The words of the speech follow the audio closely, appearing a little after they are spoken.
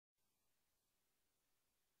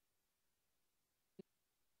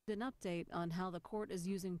an update on how the court is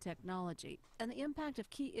using technology and the impact of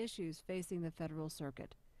key issues facing the Federal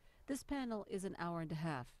Circuit. This panel is an hour and a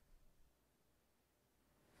half.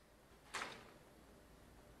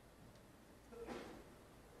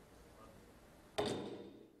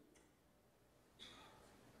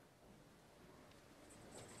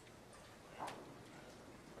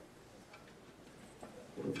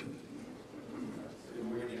 Good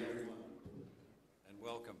morning, everyone, and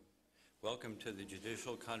welcome. Welcome to the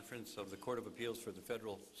Judicial Conference of the Court of Appeals for the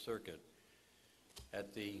Federal Circuit.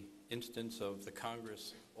 At the instance of the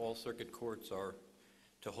Congress, all circuit courts are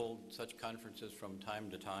to hold such conferences from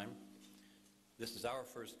time to time. This is our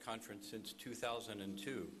first conference since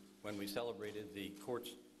 2002, when we celebrated the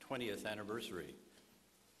court's 20th anniversary.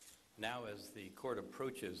 Now, as the court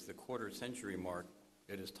approaches the quarter-century mark,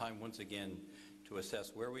 it is time once again to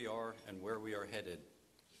assess where we are and where we are headed.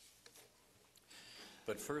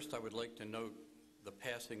 But first, I would like to note the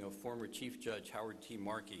passing of former Chief Judge Howard T.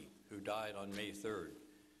 Markey, who died on May 3rd.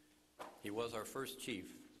 He was our first chief,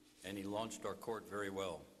 and he launched our court very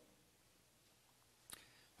well.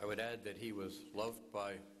 I would add that he was loved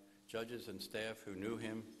by judges and staff who knew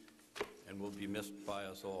him and will be missed by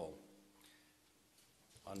us all.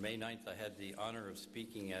 On May 9th, I had the honor of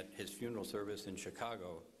speaking at his funeral service in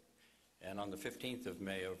Chicago, and on the 15th of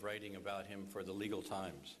May of writing about him for the Legal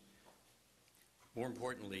Times. More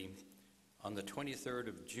importantly, on the 23rd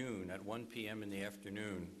of June at 1 p.m. in the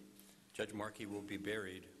afternoon, Judge Markey will be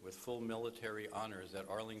buried with full military honors at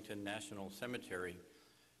Arlington National Cemetery,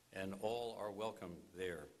 and all are welcome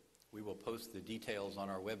there. We will post the details on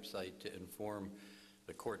our website to inform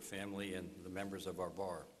the court family and the members of our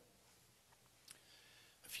bar.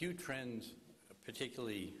 A few trends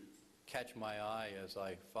particularly catch my eye as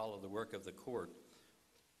I follow the work of the court.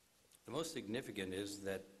 The most significant is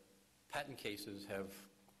that patent cases have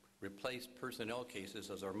replaced personnel cases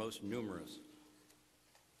as our most numerous.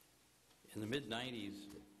 In the mid-90s,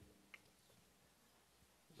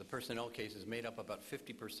 the personnel cases made up about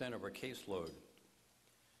 50% of our caseload,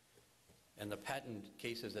 and the patent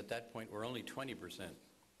cases at that point were only 20%.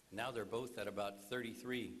 Now they're both at about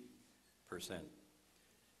 33%.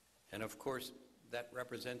 And of course, that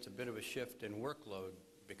represents a bit of a shift in workload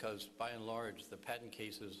because, by and large, the patent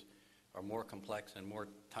cases are more complex and more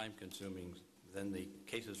time-consuming than the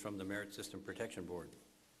cases from the Merit System Protection Board.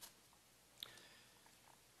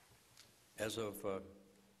 As of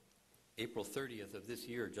April 30th of this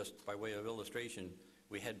year, just by way of illustration,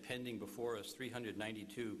 we had pending before us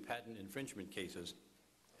 392 patent infringement cases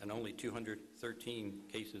and only 213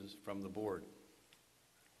 cases from the board.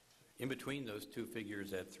 In between those two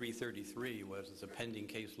figures at 333 was the pending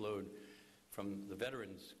caseload from the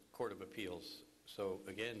Veterans Court of Appeals. So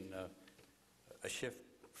again, a shift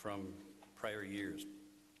from prior years.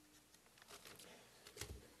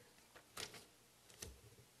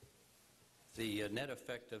 The net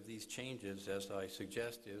effect of these changes, as I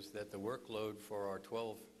suggest, is that the workload for our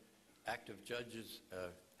 12 active judges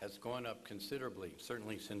has gone up considerably,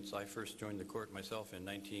 certainly since I first joined the court myself in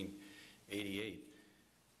 1988.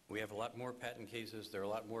 We have a lot more patent cases. They're a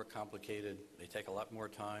lot more complicated. They take a lot more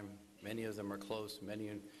time. Many of them are close. Many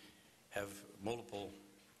have multiple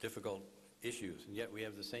difficult issues. And yet we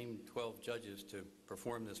have the same 12 judges to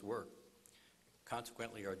perform this work.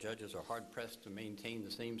 Consequently, our judges are hard-pressed to maintain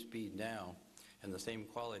the same speed now and the same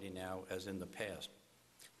quality now as in the past.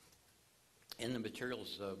 In the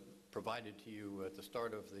materials provided to you at the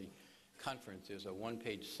start of the conference is a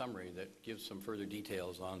one-page summary that gives some further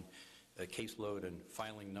details on caseload and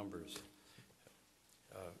filing numbers.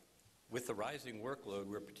 With the rising workload,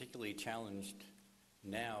 we're particularly challenged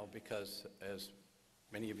now because, as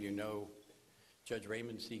many of you know, Judge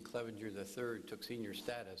Raymond C. Clevenger III took senior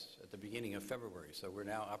status at the beginning of February, so we're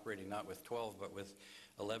now operating not with 12 but with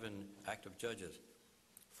 11 active judges.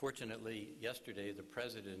 Fortunately, yesterday the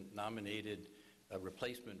President nominated a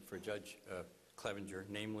replacement for Judge Clevenger,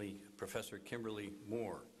 namely Professor Kimberly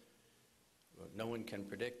Moore. No one can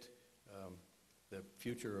predict the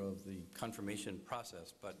future of the confirmation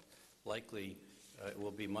process, but likely it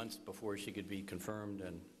will be months before she could be confirmed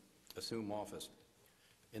and assume office.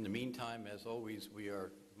 In the meantime, as always, we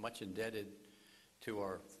are much indebted to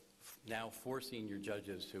our now 4 senior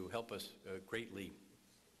judges who help us greatly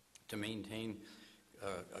to maintain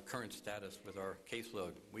a current status with our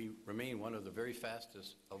caseload. We remain one of the very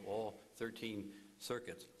fastest of all 13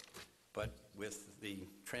 circuits, but with the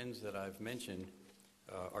trends that I've mentioned,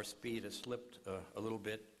 our speed has slipped a little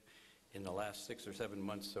bit in the last 6 or 7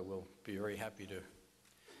 months, so we'll be very happy to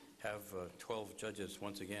have 12 judges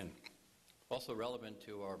once again. Also relevant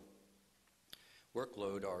to our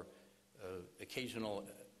workload are occasional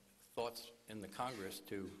thoughts in the Congress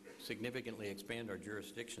to significantly expand our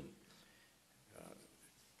jurisdiction.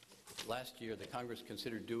 Last year, the Congress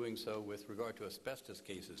considered doing so with regard to asbestos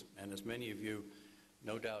cases, and as many of you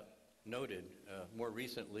no doubt noted, more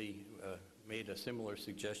recently made a similar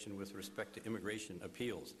suggestion with respect to immigration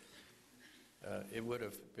appeals. It would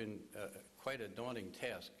have been quite a daunting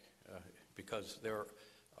task because there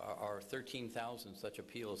are 13,000 such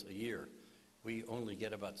appeals a year. We only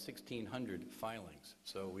get about 1,600 filings,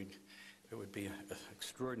 so it would be an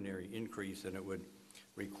extraordinary increase, and it would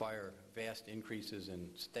require vast increases in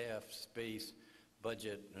staff, space,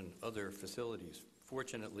 budget, and other facilities.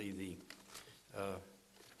 Fortunately, the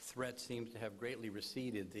threat seems to have greatly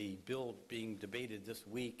receded. The bill being debated this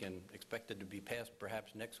week and expected to be passed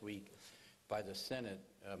perhaps next week by the Senate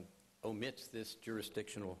omits this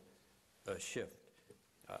jurisdictional shift.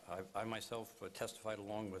 I myself testified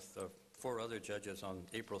along with 4 other judges on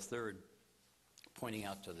April 3rd, pointing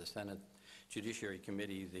out to the Senate Judiciary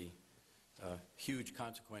Committee the huge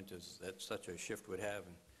consequences that such a shift would have.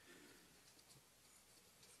 And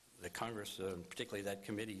the Congress, particularly that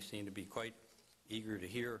committee, seemed to be quite eager to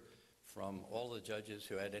hear from all the judges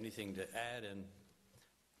who had anything to add, and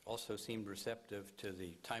also seemed receptive to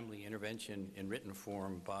the timely intervention in written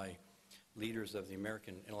form by leaders of the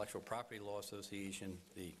American Intellectual Property Law Association,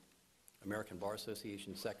 the American Bar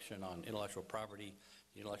Association section on intellectual property,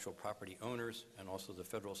 the intellectual property owners, and also the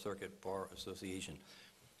Federal Circuit Bar Association.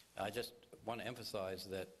 I just want to emphasize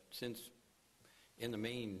that since, in the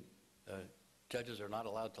main, judges are not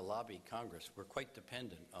allowed to lobby Congress, we're quite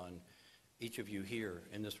dependent on each of you here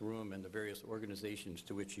in this room and the various organizations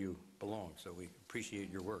to which you belong, so we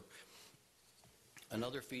appreciate your work.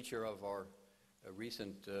 Another feature of our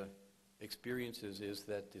recent experiences is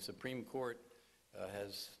that the Supreme Court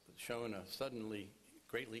has shown a suddenly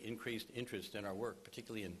greatly increased interest in our work,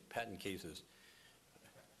 particularly in patent cases.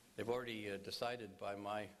 They've already decided, by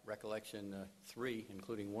my recollection, 3,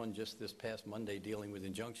 including one just this past Monday dealing with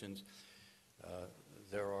injunctions.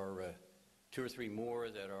 There are 2 or 3 more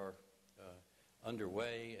that are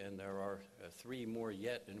underway, and there are 3 more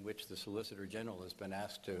yet in which the Solicitor General has been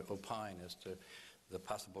asked to opine as to the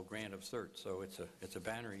possible grant of cert. So it's a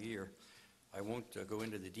banner year. I won't go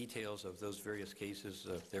into the details of those various cases.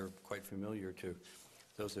 They're quite familiar to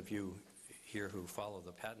those of you here who follow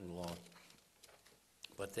the patent law,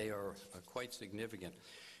 but they are quite significant.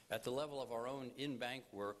 At the level of our own in-bank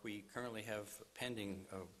work, we currently have pending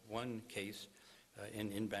one case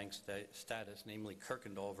in in-bank status, namely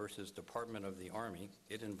Kuykendall versus Department of the Army.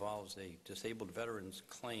 It involves a disabled veteran's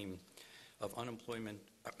claim of unemployment,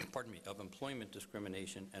 of employment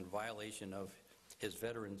discrimination and violation of his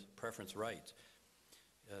veterans' preference rights.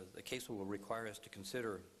 The case will require us to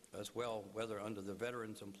consider as well whether under the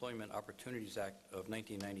Veterans Employment Opportunities Act of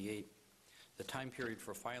 1998, the time period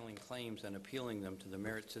for filing claims and appealing them to the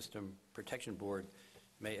Merit System Protection Board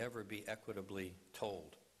may ever be equitably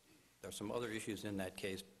tolled. There are some other issues in that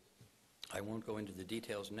case. I won't go into the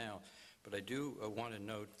details now, but I do want to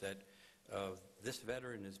note that this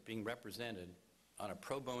veteran is being represented on a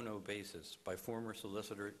pro bono basis by former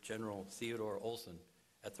Solicitor General Theodore Olson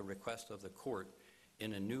at the request of the court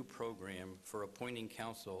in a new program for appointing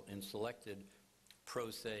counsel in selected pro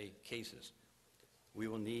se cases. We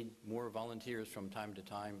will need more volunteers from time to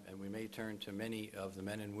time, and we may turn to many of the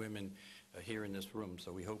men and women here in this room,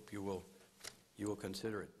 so we hope you will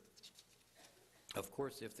consider it. Of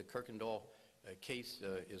course, if the Kuykendall case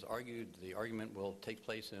is argued, the argument will take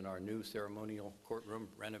place in our new ceremonial courtroom,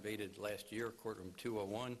 renovated last year, Courtroom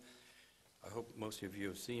 201. I hope most of you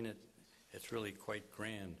have seen it. It's really quite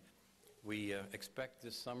grand. We expect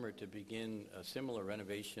this summer to begin a similar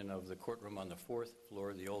renovation of the courtroom on the 4th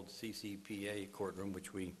floor, the old CCPA courtroom,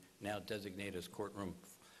 which we now designate as Courtroom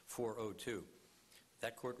 402.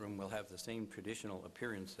 That courtroom will have the same traditional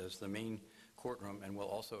appearance as the main courtroom and will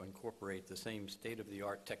also incorporate the same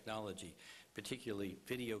state-of-the-art technology, particularly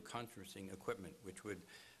video conferencing equipment, which would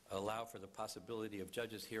allow for the possibility of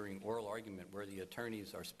judges hearing oral argument where the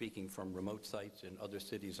attorneys are speaking from remote sites in other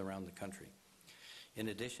cities around the country. In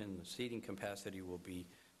addition, the seating capacity will be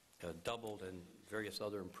doubled, and various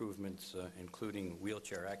other improvements, including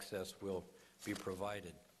wheelchair access, will be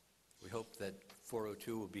provided. We hope that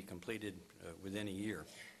 402 will be completed within a year.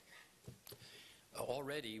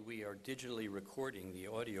 Already, we are digitally recording the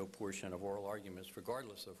audio portion of oral arguments,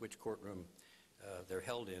 regardless of which courtroom they're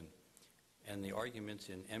held in, and the arguments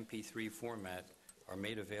in MP3 format are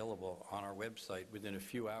made available on our website within a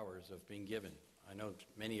few hours of being given. I know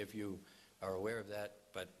many of you are aware of that,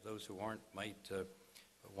 but those who aren't might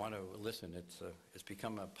want to listen. It's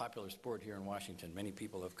become a popular sport here in Washington. Many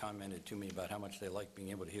people have commented to me about how much they like being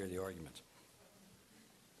able to hear the arguments.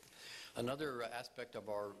 Another aspect of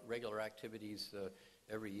our regular activities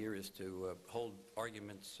every year is to hold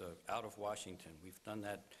arguments out of Washington. We've done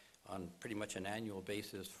that on pretty much an annual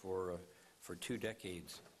basis for 2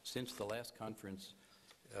 decades. Since the last conference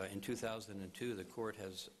in 2002, the court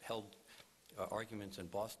has held arguments in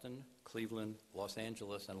Boston, Cleveland, Los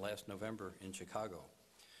Angeles, and last November in Chicago.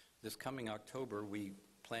 This coming October, we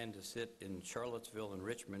plan to sit in Charlottesville and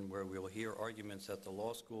Richmond, where we will hear arguments at the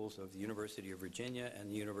law schools of the University of Virginia and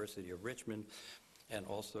the University of Richmond, and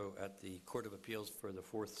also at the Court of Appeals for the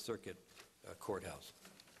Fourth Circuit Courthouse.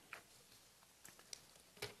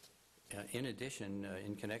 In addition,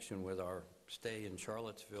 in connection with our stay in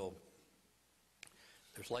Charlottesville,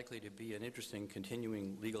 there's likely to be an interesting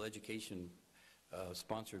continuing legal education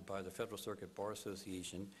sponsored by the Federal Circuit Bar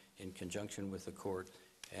Association in conjunction with the court,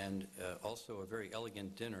 and also a very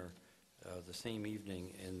elegant dinner the same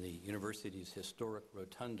evening in the university's historic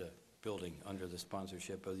Rotunda building under the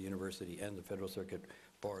sponsorship of the university and the Federal Circuit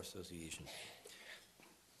Bar Association.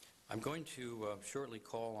 I'm going to shortly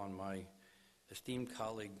call on my esteemed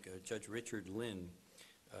colleague, Judge Richard Lynn,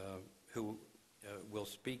 who will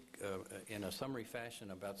speak in a summary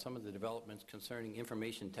fashion about some of the developments concerning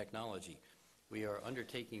information technology. We are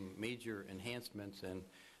undertaking major enhancements, and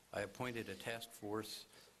I appointed a task force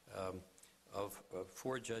of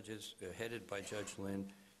 4 judges headed by Judge Lynn,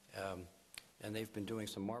 and they've been doing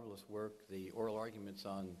some marvelous work. The oral arguments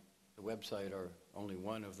on the website are only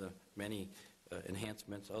one of the many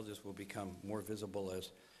enhancements. Others will become more visible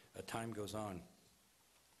as time goes on.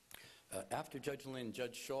 After Judge Lynn,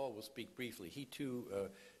 Judge Shaw will speak briefly. He too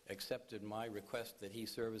accepted my request that he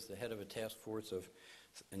serve as the head of a task force of,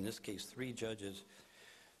 in this case, 3 judges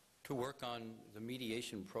to work on the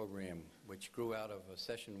mediation program, which grew out of a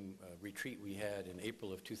session retreat we had in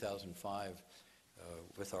April of 2005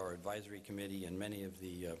 with our advisory committee and many of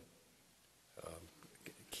the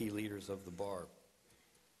key leaders of the bar.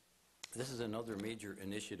 This is another major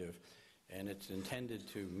initiative, and it's intended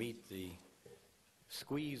to meet the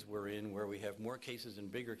squeeze we're in, where we have more cases and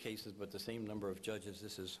bigger cases but the same number of judges.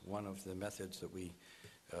 This is one of the methods that we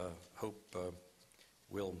hope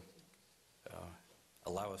will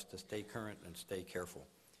allow us to stay current and stay careful.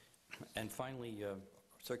 And finally,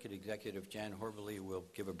 Circuit Executive Jan Horvely will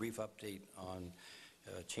give a brief update on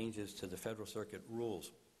changes to the Federal Circuit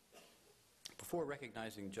rules. Before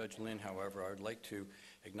recognizing Judge Lynn, however, I would like to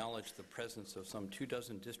acknowledge the presence of some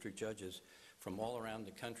 24 district judges from all around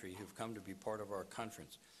the country who've come to be part of our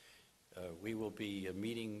conference. We will be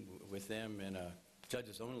meeting with them in a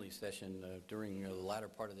judges-only session during the latter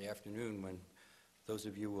part of the afternoon, when those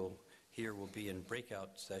of you here will be in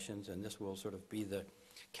breakout sessions, and this will sort of be the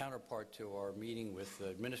counterpart to our meeting with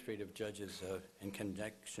administrative judges in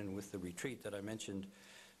connection with the retreat that I mentioned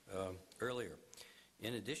earlier.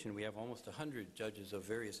 In addition, we have almost 100 judges of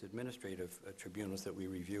various administrative tribunals that we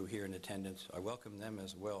review here in attendance. I welcome them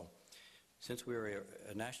as well. Since we are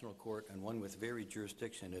a national court and one with varied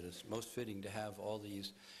jurisdiction, it is most fitting to have all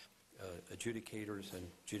these adjudicators and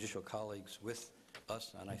judicial colleagues with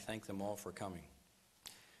us, and I thank them all for coming.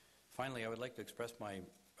 Finally, I would like to express my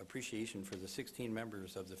appreciation for the 16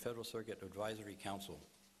 members of the Federal Circuit Advisory Council.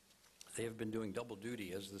 They have been doing double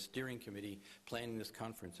duty as the steering committee planning this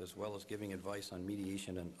conference, as well as giving advice on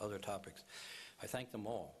mediation and other topics. I thank them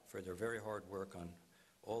all for their very hard work on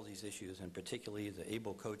all these issues, and particularly the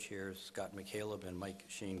able co-chairs, Scott McCaleb and Mike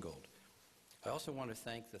Shanegold. I also want to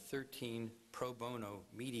thank the 13 pro bono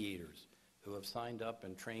mediators who have signed up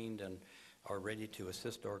and trained and are ready to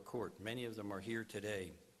assist our court. Many of them are here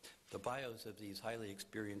today. The bios of these highly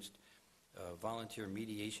experienced volunteer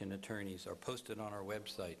mediation attorneys are posted on our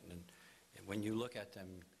website, and when you look at them,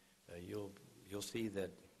 you'll see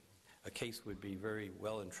that a case would be very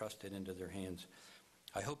well entrusted into their hands.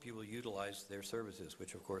 I hope you will utilize their services,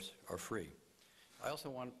 which of course are free. I also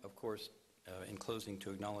want, of course, in closing,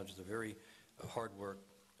 to acknowledge the very hard work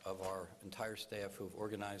of our entire staff who have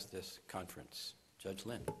organized this conference. Judge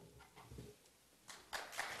Lynn.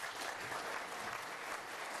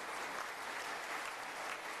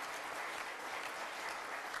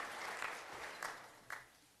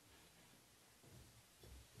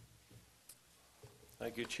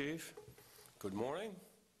 Thank you, Chief. Good morning.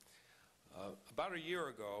 About a year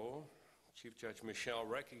ago, Chief Judge Michel,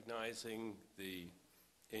 recognizing the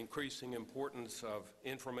increasing importance of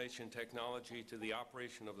information technology to the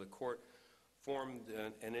operation of the court, formed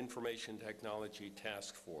an information technology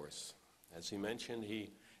task force. As he mentioned,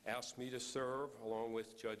 he asked me to serve along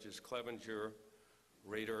with Judges Clevenger,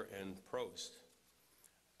 Rader, and Prost.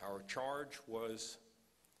 Our charge was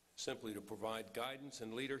simply to provide guidance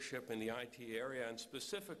and leadership in the IT area, and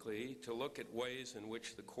specifically to look at ways in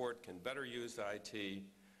which the court can better use IT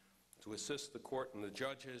to assist the court and the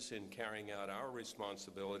judges in carrying out our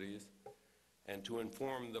responsibilities, and to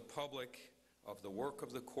inform the public of the work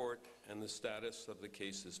of the court and the status of the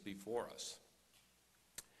cases before us.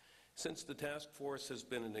 Since the task force has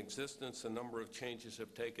been in existence, a number of changes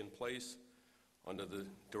have taken place under the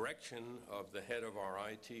direction of the head of our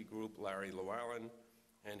IT group, Larry Llewellyn,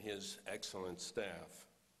 and his excellent staff.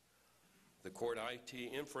 The court IT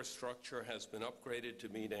infrastructure has been upgraded to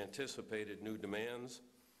meet anticipated new demands,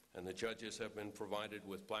 and the judges have been provided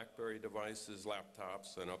with BlackBerry devices,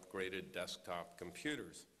 laptops, and upgraded desktop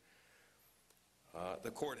computers.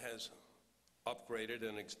 The court has upgraded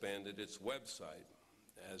and expanded its website.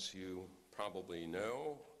 As you probably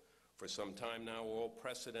know, for some time now, all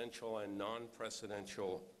precedential and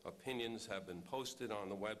non-precedential opinions have been posted on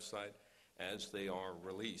the website as they are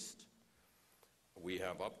released. We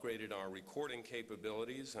have upgraded our recording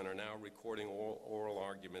capabilities and are now recording all oral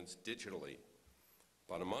arguments digitally.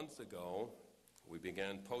 About a month ago, we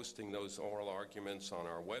began posting those oral arguments on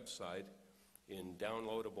our website in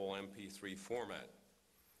downloadable MP3 format.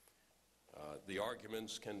 The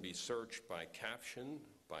arguments can be searched by caption,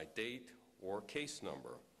 by date, or case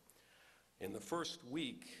number. In the first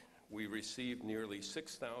week, we received nearly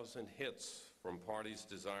 6,000 hits from parties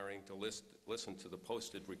desiring to listen to the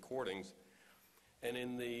posted recordings, and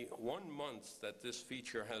in the 1 month that this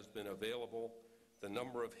feature has been available, the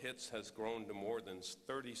number of hits has grown to more than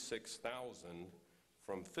 36,000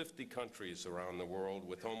 from 50 countries around the world,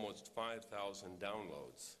 with almost 5,000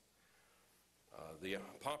 downloads. The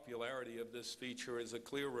popularity of this feature is a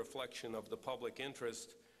clear reflection of the public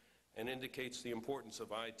interest and indicates the importance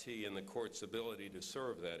of IT and the court's ability to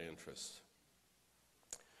serve that interest.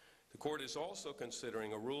 The court is also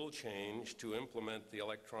considering a rule change to implement the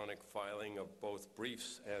electronic filing of both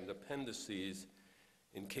briefs and appendices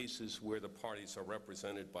in cases where the parties are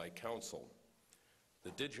represented by counsel.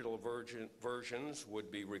 The digital versions would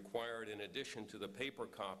be required in addition to the paper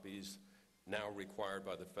copies now required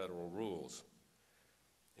by the federal rules.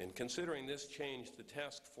 In considering this change, the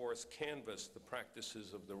task force canvassed the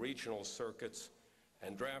practices of the regional circuits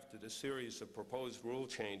and drafted a series of proposed rule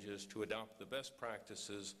changes to adopt the best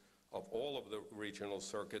practices of all of the regional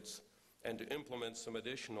circuits and to implement some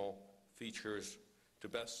additional features to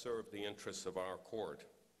best serve the interests of our court.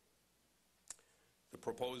 The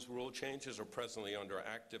proposed rule changes are presently under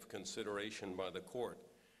active consideration by the court,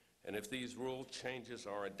 and if these rule changes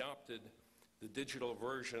are adopted, the digital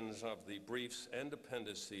versions of the briefs and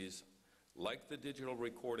appendices, like the digital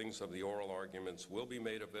recordings of the oral arguments, will be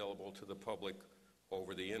made available to the public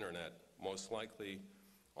over the internet, most likely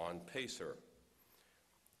on Pacer.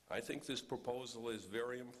 I think this proposal is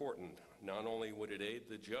very important. Not only would it aid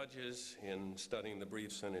the judges in studying the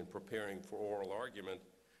briefs and in preparing for oral argument,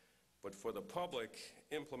 but for the public,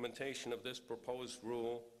 implementation of this proposed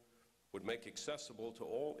rule would make accessible to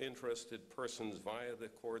all interested persons via the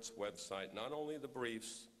court's website not only the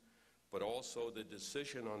briefs, but also the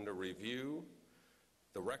decision under review,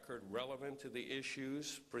 the record relevant to the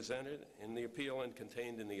issues presented in the appeal and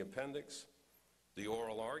contained in the appendix, the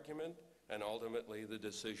oral argument, and ultimately the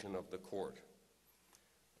decision of the court.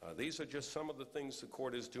 These are just some of the things the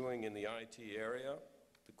court is doing in the IT area.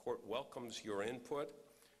 The court welcomes your input,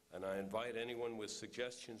 and I invite anyone with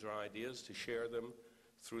suggestions or ideas to share them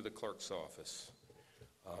through the clerk's office.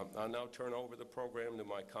 I'll now turn over the program to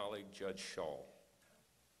my colleague, Judge Schall.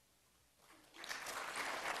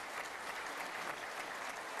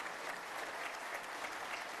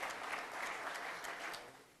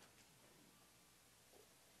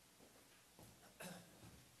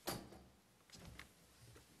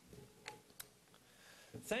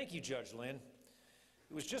 Thank you, Judge Lynn.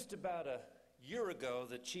 It was just about a year ago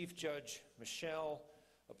that Chief Judge Michel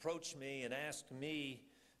approached me and asked me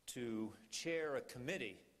to chair a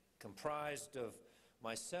committee comprised of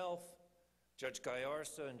myself, Judge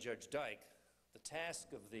Gallarza, and Judge Dyke. The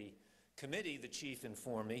task of the committee, the Chief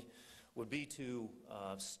informed me, would be to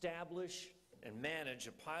establish and manage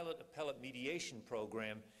a pilot appellate mediation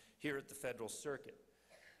program here at the Federal Circuit.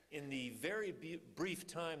 In the very brief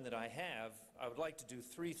time that I have, I would like to do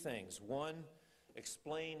three things. One,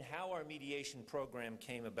 explain how our mediation program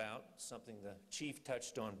came about, something the Chief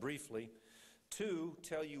touched on briefly. Two,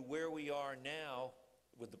 tell you where we are now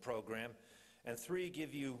with the program. And three,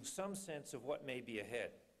 give you some sense of what may be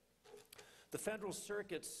ahead. The Federal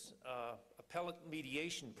Circuit's appellate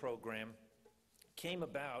mediation program came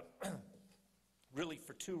about really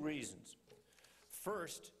for two reasons.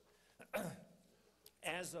 First,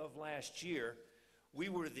 as of last year, we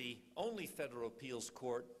were the only federal appeals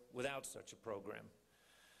court without such a program.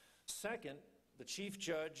 Second, the Chief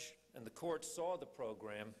Judge and the court saw the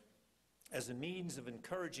program as a means of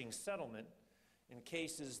encouraging settlement in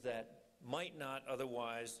cases that might not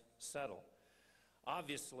otherwise settle.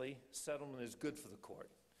 Obviously, settlement is good for the court.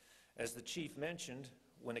 As the Chief mentioned,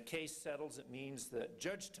 when a case settles, it means that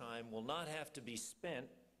judge time will not have to be spent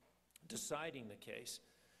deciding the case.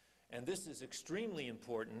 And this is extremely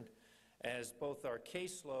important as both our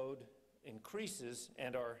caseload increases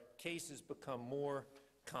and our cases become more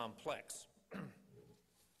complex.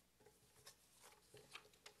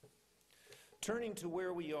 Turning to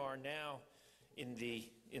where we are now in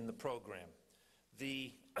the program.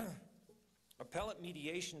 The appellate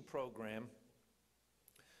mediation program,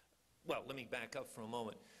 well, let me back up for a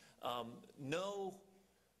moment.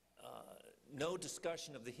 No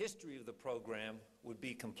discussion of the history of the program would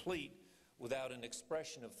be complete without an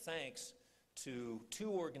expression of thanks to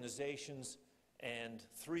 2 organizations and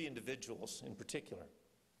 3 individuals in particular.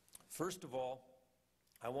 First of all,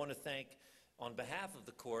 I want to thank, on behalf of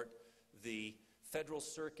the court, the Federal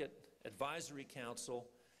Circuit Advisory Council,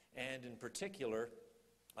 and in particular,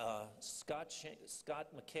 Scott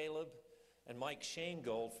McCaleb and Mike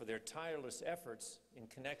Shanegold for their tireless efforts in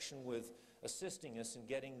connection with assisting us in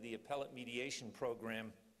getting the appellate mediation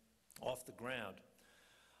program off the ground.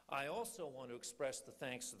 I also want to express the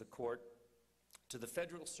thanks of the court to the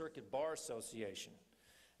Federal Circuit Bar Association,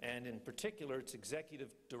 and in particular its Executive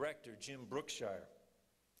Director, Jim Brookshire.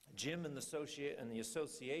 Jim and the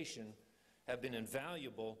association have been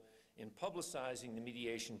invaluable in publicizing the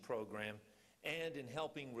mediation program and in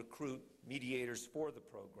helping recruit mediators for the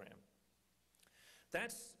program.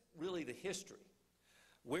 That's really the history.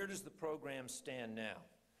 Where does the program stand now?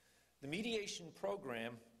 The mediation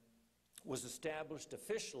program was established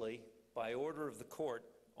officially by order of the court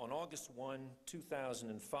on August 1,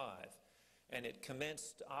 2005, and it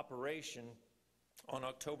commenced operation on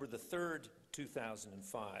October the 3rd,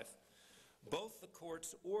 2005. Both the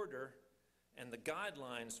court's order and the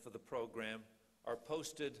guidelines for the program are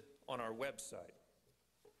posted on our website.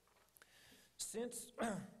 Since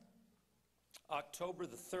October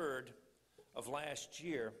the 3rd of last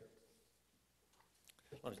year,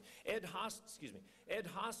 Ed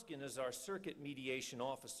Hoskin is our circuit mediation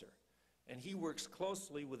officer, and he works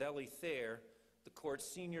closely with Ellie Thayer, the court's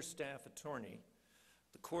senior staff attorney.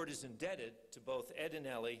 The court is indebted to both Ed and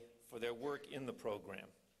Ellie for their work in the program.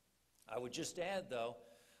 I would just add, though,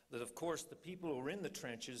 that of course the people who are in the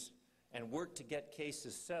trenches and work to get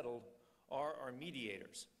cases settled are our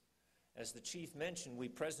mediators. As the Chief mentioned, we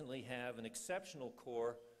presently have an exceptional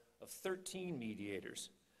corps of 13 mediators,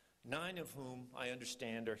 9 of whom I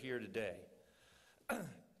understand are here today.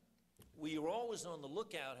 We are always on the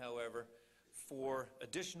lookout, however, for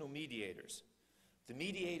additional mediators. The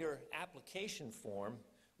mediator application form,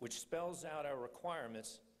 which spells out our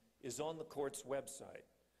requirements, is on the court's website.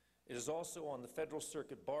 It is also on the Federal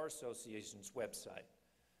Circuit Bar Association's website,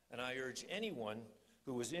 and I urge anyone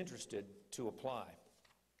who is interested to apply.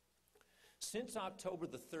 Since October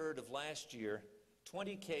the 3rd of last year,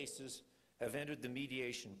 20 cases have entered the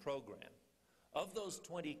mediation program. Of those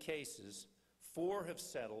 20 cases, 4 have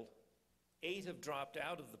settled, 8 have dropped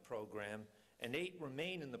out of the program, and 8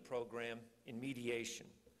 remain in the program in mediation.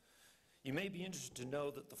 You may be interested to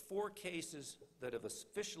know that the 4 cases that have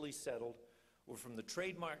officially settled were from the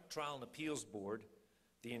Trademark Trial and Appeals Board,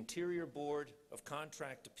 the Interior Board of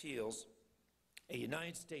Contract Appeals, a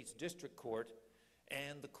United States District Court,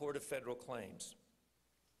 and the Court of Federal Claims.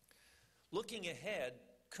 Looking ahead,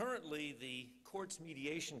 currently the Court's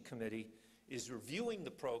Mediation Committee is reviewing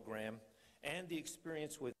the program and the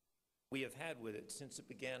experience we have had with it since it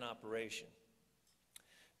began operation.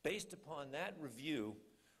 Based upon that review,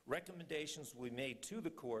 recommendations will be made to the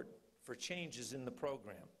Court for changes in the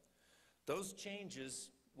program. Those changes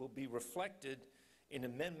will be reflected in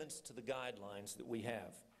amendments to the guidelines that we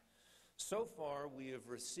have. So far, we have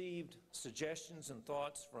received suggestions and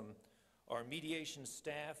thoughts from our mediation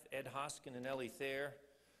staff, Ed Hoskin and Ellie Thayer,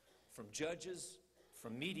 from judges,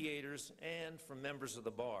 from mediators, and from members of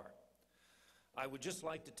the bar. I would just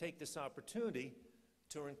like to take this opportunity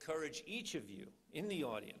to encourage each of you in the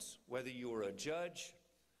audience, whether you are a judge,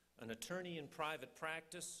 an attorney in private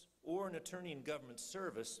practice, or an attorney in government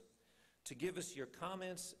service, to give us your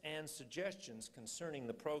comments and suggestions concerning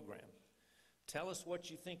the program. Tell us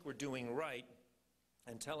what you think we're doing right,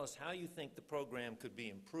 and tell us how you think the program could be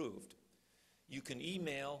improved. You can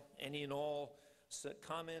email any and all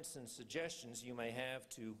comments and suggestions you may have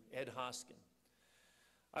to Ed Hoskin.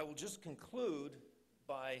 I will just conclude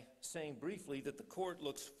by saying briefly that the Court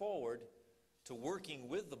looks forward to working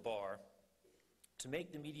with the bar to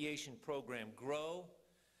make the mediation program grow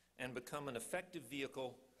and become an effective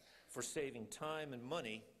vehicle for saving time and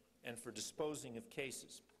money and for disposing of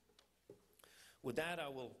cases. With that, I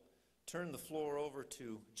will turn the floor over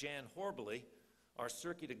to Jan Horbley, our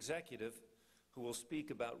circuit executive, who will speak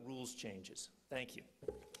about rules changes. Thank you.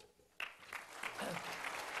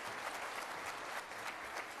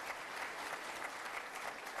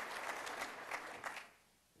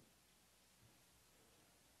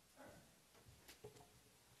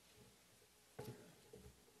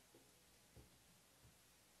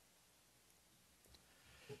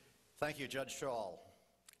 Thank you, Judge Schall.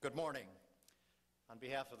 Good morning. On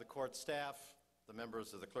behalf of the court staff, the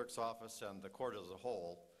members of the clerk's office, and the court as a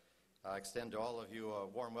whole, I extend to all of you a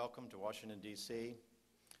warm welcome to Washington, D.C.,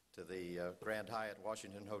 to the Grand Hyatt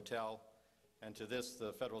Washington Hotel, and to this,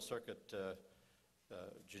 the Federal Circuit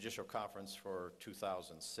Judicial Conference for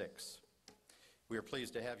 2006. We are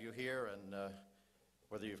pleased to have you here, and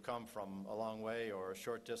whether you've come from a long way or a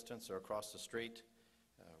short distance or across the street,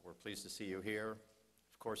 we're pleased to see you here.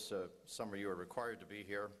 Of course, some of you are required to be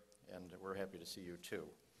here, and we're happy to see you too.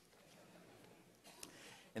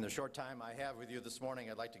 In the short time I have with you this morning,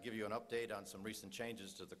 I'd like to give you an update on some recent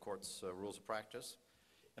changes to the court's rules of practice,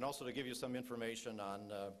 and also to give you some information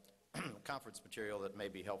on conference material that may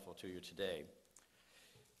be helpful to you today.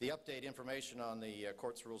 The update information on the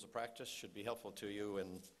court's rules of practice should be helpful to you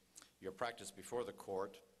in your practice before the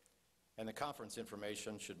court, and the conference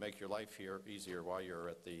information should make your life here easier while you're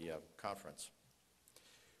at the conference.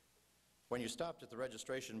 When you stopped at the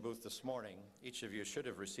registration booth this morning, each of you should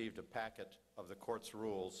have received a packet of the court's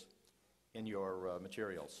rules in your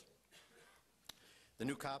materials. The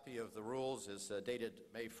new copy of the rules is dated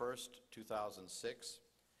May 1st, 2006,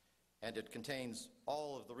 and it contains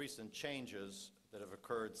all of the recent changes that have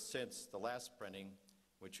occurred since the last printing,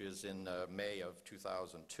 which is in May of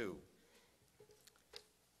 2002.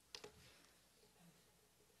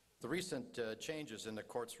 The recent changes in the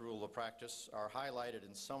court's rule of practice are highlighted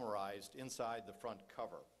and summarized inside the front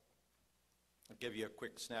cover. I'll give you a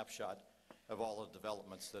quick snapshot of all the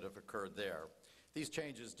developments that have occurred there. These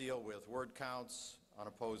changes deal with word counts,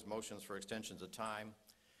 unopposed motions for extensions of time,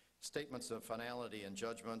 statements of finality and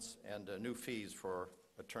judgments, and new fees for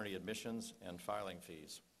attorney admissions and filing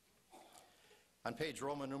fees. On page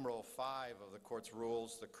Roman numeral 5 of the court's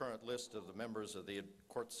rules, the current list of the members of the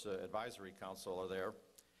court's advisory council are there.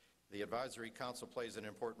 The Advisory Council plays an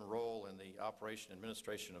important role in the operation and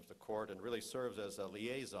administration of the court and really serves as a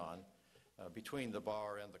liaison between the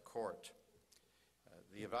bar and the court.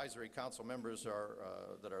 The Advisory Council members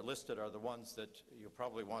that are listed are the ones that you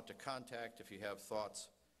probably want to contact if you have thoughts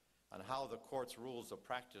on how the court's rules of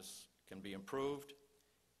practice can be improved,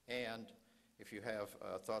 and if you have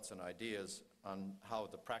thoughts and ideas on how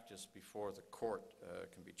the practice before the court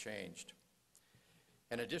can be changed.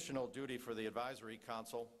 An additional duty for the Advisory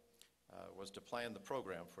Council was to plan the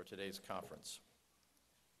program for today's conference.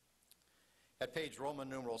 At page Roman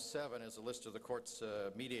numeral 7 is a list of the court's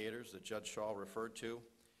mediators that Judge Schall referred to.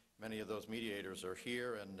 Many of those mediators are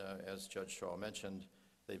here, and as Judge Schall mentioned,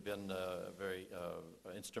 they've been very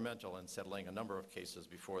instrumental in settling a number of cases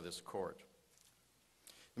before this court.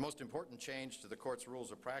 The most important change to the court's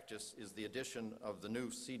rules of practice is the addition of the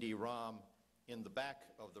new CD-ROM in the back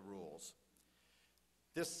of the rules.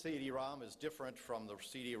 This CD-ROM is different from the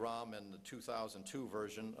CD-ROM in the 2002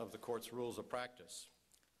 version of the court's rules of practice.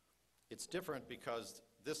 It's different because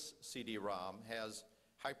this CD-ROM has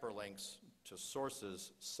hyperlinks to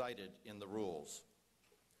sources cited in the rules.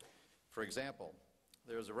 For example,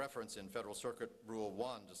 there's a reference in Federal Circuit Rule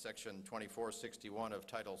 1 to Section 2461 of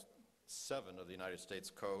Title 7 of the United States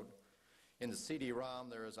Code. In the CD-ROM,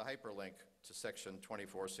 there is a hyperlink to Section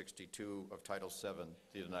 2462 of Title 7 of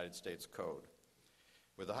the United States Code.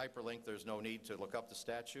 With the hyperlink, there's no need to look up the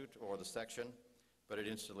statute or the section, but it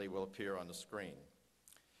instantly will appear on the screen.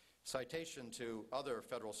 Citation to other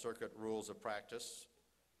Federal Circuit rules of practice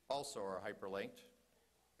also are hyperlinked,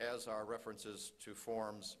 as are references to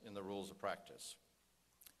forms in the rules of practice.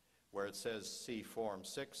 Where it says see Form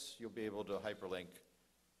 6, you'll be able to hyperlink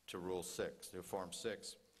to Rule 6, to Form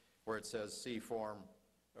 6. Where it says see Form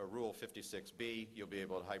Rule 56B, you'll be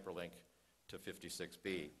able to hyperlink to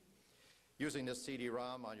 56B. Using this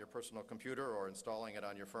CD-ROM on your personal computer or installing it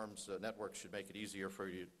on your firm's network should make it easier for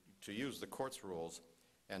you to use the court's rules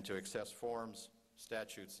and to access forms,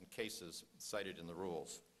 statutes, and cases cited in the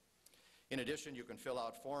rules. In addition, you can fill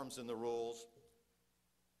out forms in the rules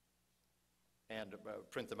and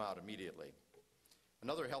print them out immediately.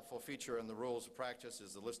 Another helpful feature in the rules of practice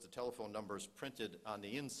is the list of telephone numbers printed on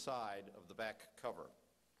the inside of the back cover.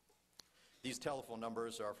 These telephone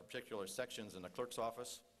numbers are for particular sections in the clerk's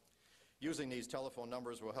office. Using these telephone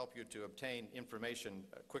numbers will help you to obtain information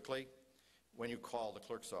quickly when you call the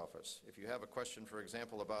clerk's office. If you have a question, for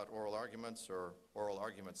example, about oral arguments or oral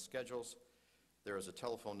argument schedules, there is a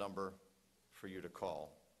telephone number for you to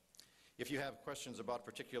call. If you have questions about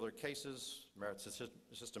particular cases, Merit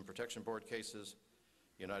System Protection Board cases,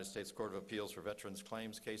 United States Court of Appeals for Veterans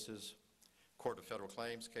Claims cases, Court of Federal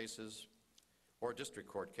Claims cases, or district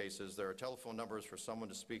court cases, there are telephone numbers for someone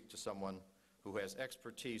to speak to someone who has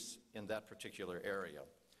expertise in that particular area.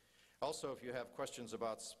 Also, if you have questions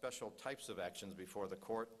about special types of actions before the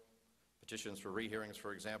court, petitions for rehearings,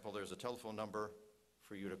 for example, there's a telephone number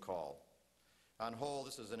for you to call. On whole,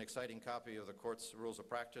 this is an exciting copy of the court's rules of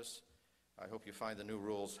practice. I hope you find the new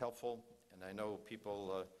rules helpful, and I know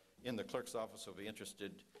people in the clerk's office will be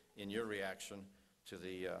interested in your reaction to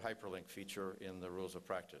the hyperlink feature in the rules of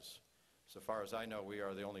practice. So far as I know, we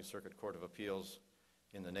are the only Circuit Court of Appeals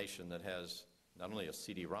in the nation that has not only a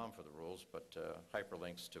CD-ROM for the rules, but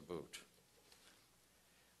hyperlinks to boot.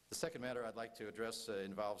 The second matter I'd like to address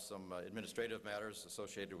involves some administrative matters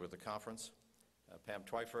associated with the conference. Pam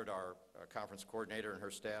Twyford, our conference coordinator, and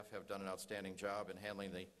her staff have done an outstanding job in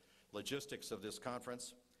handling the logistics of this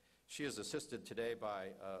conference. She is assisted today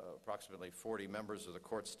by approximately 40 members of the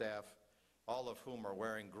court staff, all of whom are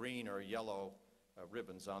wearing green or yellow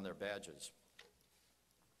ribbons on their badges.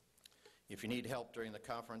 If you need help during the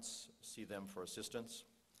conference, see them for assistance.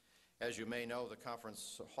 As you may know, the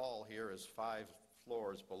conference hall here is 5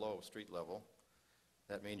 floors below street level.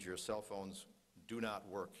 That means your cell phones do not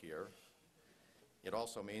work here. It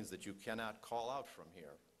also means that you cannot call out from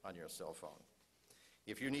here on your cell phone.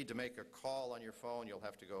 If you need to make a call on your phone, you'll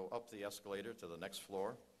have to go up the escalator to the next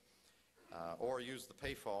floor, or use the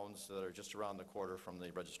pay phones that are just around the corner from the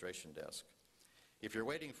registration desk. If you're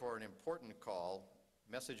waiting for an important call,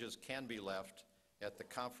 messages can be left at the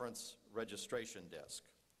conference registration desk.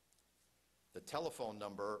 The telephone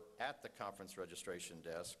number at the conference registration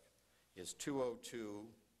desk is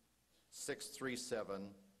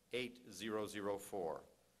 202-637-8004.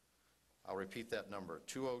 I'll repeat that number,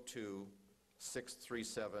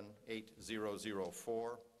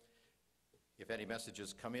 202-637-8004. If any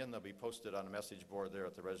messages come in, they'll be posted on a message board there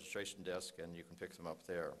at the registration desk, and you can pick them up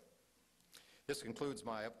there. This concludes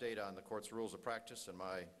my update on the court's rules of practice and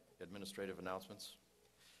my administrative announcements.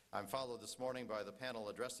 I'm followed this morning by the panel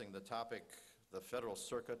addressing the topic, the Federal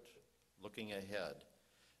Circuit looking ahead,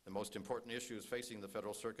 the most important issues facing the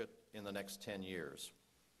Federal Circuit in the next 10 years.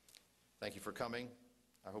 Thank you for coming.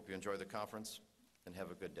 I hope you enjoy the conference, and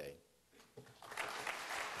have a good day.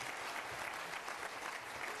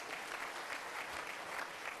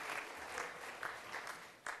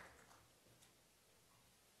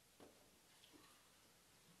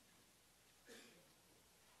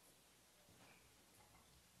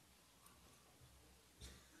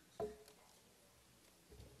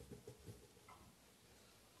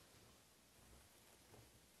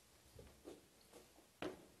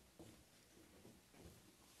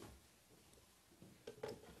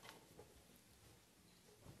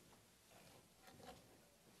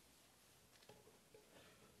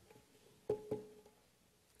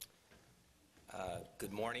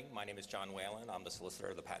 Good morning. My name is John Whalen. I'm the solicitor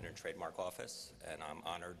of the Patent and Trademark Office, and I'm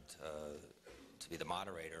honored to be the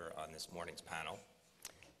moderator on this morning's panel.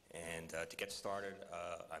 And to get started,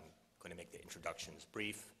 I'm going to make the introductions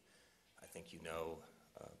brief. I think you know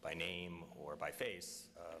by name or by face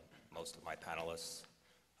most of my panelists.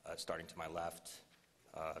 Starting to my left,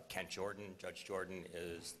 Kent Jordan. Judge Jordan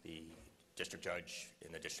is the district judge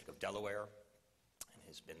in the District of Delaware and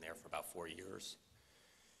has been there for about 4 years,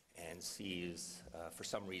 and sees, for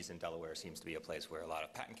some reason, Delaware seems to be a place where a lot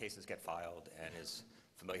of patent cases get filed, and his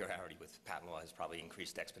familiarity with patent law has probably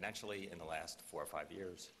increased exponentially in the last 4 or 5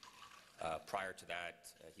 years. Prior to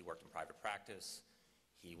that, he worked in private practice.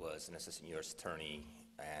 He was an assistant U.S. attorney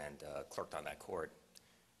and clerked on that court.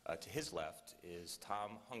 To his left is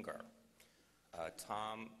Tom Hungar.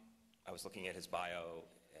 Tom, I was looking at his bio,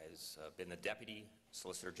 has been the Deputy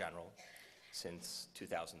Solicitor General since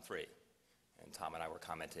 2003. And Tom and I were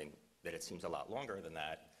commenting that it seems a lot longer than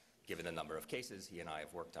that, given the number of cases he and I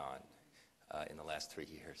have worked on in the last 3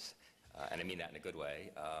 years. And I mean that in a good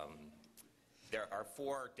way. There are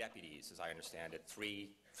 4 deputies, as I understand it,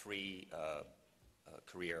 three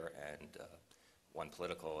career and 1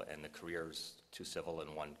 political, and the careers 2 civil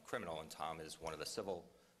and 1 criminal, and Tom is one of the civil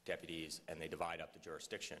deputies, and they divide up the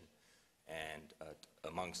jurisdiction. And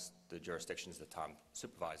amongst the jurisdictions that Tom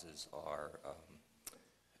supervises are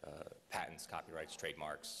patents, copyrights,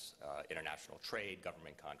 trademarks, international trade,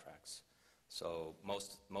 government contracts. So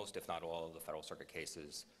most, if not all, of the Federal Circuit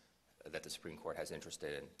cases that the Supreme Court has interest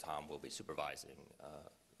in, Tom will be supervising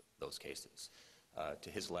those cases. To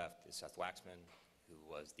his left is Seth Waxman, who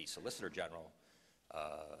was the Solicitor General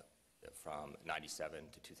from 1997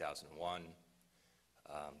 to 2001.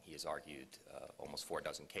 He He's argued almost 4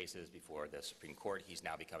 dozen cases before the Supreme Court. He's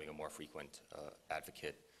now becoming a more frequent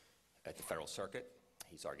advocate at the Federal Circuit.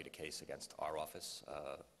 He's argued a case against our office,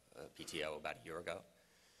 PTO, about a year ago.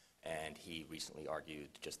 And he recently argued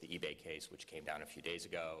just the eBay case, which came down a few days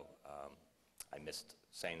ago. I missed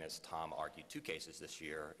saying this. Tom argued 2 cases this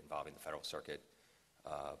year involving the Federal Circuit,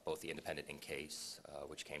 both the independent Inc. case,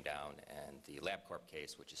 which came down, and the LabCorp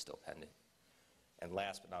case, which is still pending. And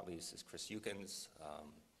last but not least is Chris Eukins.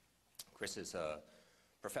 Chris is a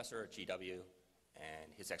professor at GW,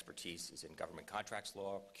 and his expertise is in government contracts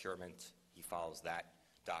law, procurement. He follows that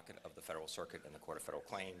docket of the Federal Circuit and the Court of Federal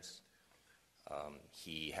Claims.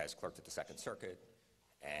 He has clerked at the Second Circuit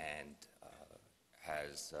and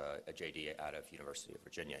has a JD out of University of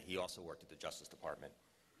Virginia. He also worked at the Justice Department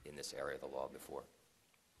in this area of the law before.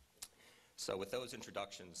 So with those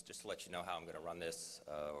introductions, just to let you know how I'm going to run this,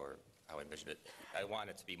 or how I envision it, I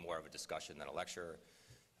want it to be more of a discussion than a lecture.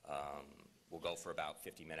 We'll go for about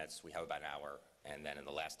 50 minutes. We have about an hour. And then in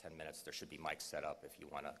the last 10 minutes, there should be mics set up if you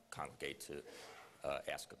want to congregate to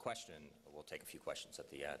ask a question. We'll take a few questions at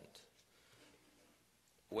the end.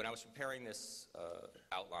 When I was preparing this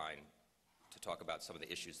outline to talk about some of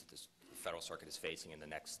the issues that the Federal Circuit is facing in the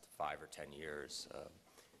next 5 or 10 years,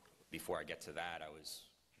 before I get to that, I was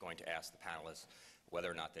going to ask the panelists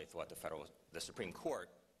whether or not they thought the Supreme Court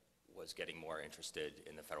was getting more interested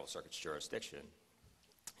in the Federal Circuit's jurisdiction.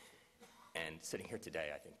 And sitting here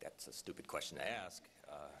today, I think that's a stupid question to ask.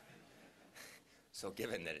 So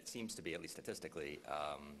given that it seems to be, at least statistically,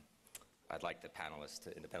 I'd like the panelists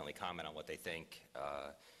to independently comment on what they think.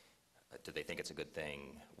 Do they think it's a good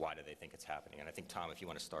thing? Why do they think it's happening? And I think, Tom, if you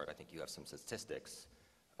want to start, I think you have some statistics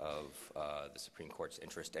of the Supreme Court's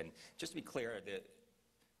interest. And just to be clear,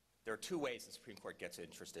 there are 2 ways the Supreme Court gets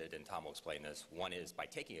interested, and Tom will explain this. One is by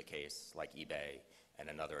taking a case like eBay, and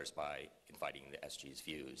another is by inviting the SG's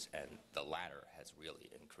views. And the latter has really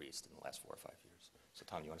increased in the last 4 or 5 years. So,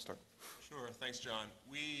 Tom, you want to start? Sure. Thanks, John.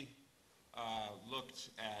 We looked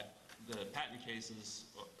at the patent cases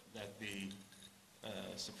that the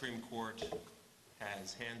Supreme Court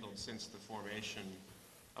has handled since the formation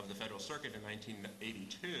of the Federal Circuit in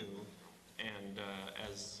 1982. And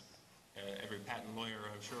as every patent lawyer,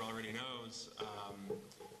 I'm sure, already knows,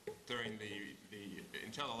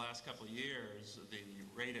 until the last couple of years, the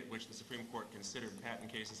rate at which the Supreme Court considered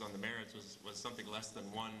patent cases on the merits was something less than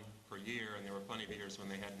 1 per year, and there were plenty of years when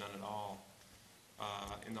they had none at all.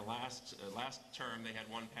 In the last term, they had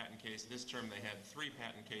 1 patent case. This term, they had 3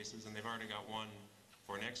 patent cases, and they've already got 1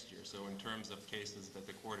 for next year. So in terms of cases that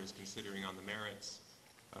the court is considering on the merits,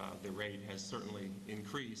 the rate has certainly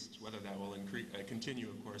increased. Whether that will continue,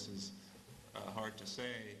 of course, is hard to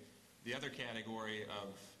say. The other category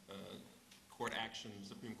of court action,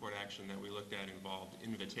 Supreme Court action that we looked at involved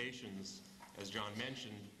invitations. As John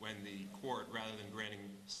mentioned, when the court, rather than granting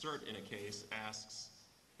cert in a case, asks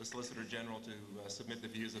the Solicitor General to submit the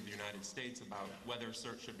views of the United States about whether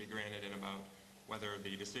cert should be granted and about whether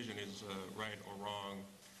the decision is right or wrong.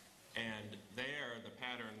 And there, the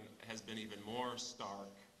pattern has been even more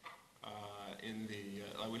stark.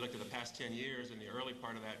 We looked at the past 10 years. In the early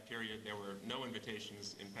part of that period, there were no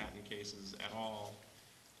invitations in patent cases at all.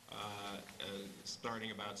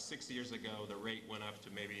 Starting about 6 years ago, the rate went up to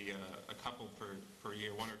maybe a couple per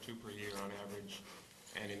year, 1 or 2 per year on average.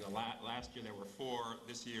 And in the last year, there were 4.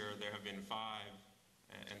 This year, there have been 5,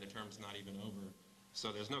 and the term's not even over.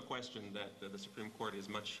 So there's no question that the Supreme Court is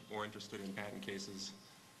much more interested in patent cases,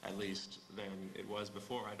 at least, than it was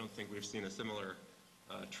before. I don't think we've seen a similar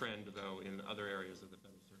trend, though, in other areas of the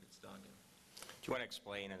Federal Circuit's docket. Do you want to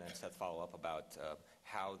explain, and then Seth follow up, about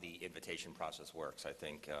how the invitation process works? I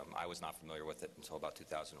think I was not familiar with it until about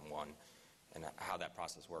 2001, and how that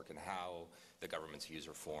process worked, and how the government's views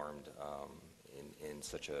are formed in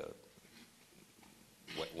such a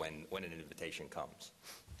when an invitation comes.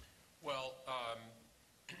 Well,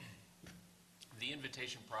 the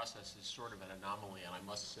invitation process is sort of an anomaly, and I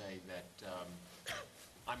must say that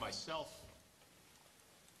I myself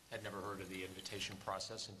had never heard of the invitation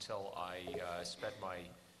process until I spent my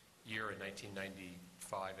year in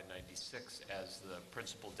 1995 and 96 as the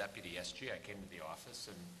principal deputy SG. I came to the office,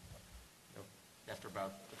 and after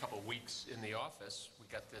about a couple of weeks in the office, we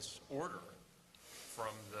got this order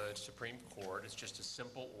from the Supreme Court. It's just a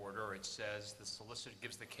simple order. It says, the solicitor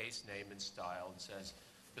gives the case name and style and says,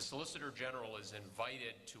 the Solicitor General is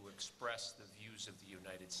invited to express the views of the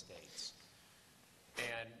United States.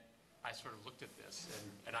 And I sort of looked at this,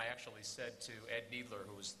 and I actually said to Ed Needler,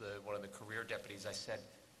 who was one of the career deputies, I said,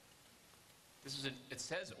 it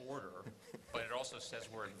says order, but it also says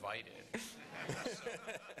we're invited.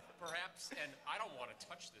 perhaps, and I don't want to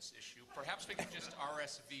touch this issue, perhaps we could just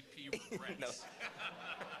RSVP regrets.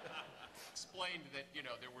 Explained that,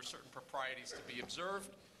 there were certain proprieties to be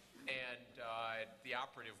observed, and the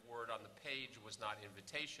operative word on the page was not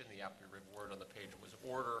invitation, the operative word on the page was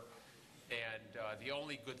order, and the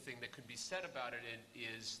only good thing that could be said about it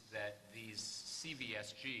is that these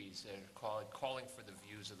CVSGs, calling for the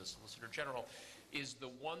views of the Solicitor General, is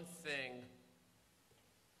the one thing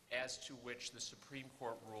as to which the Supreme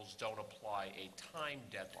Court rules don't apply a time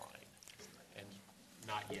deadline. And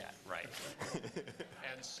not yet, right.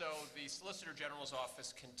 And so the Solicitor General's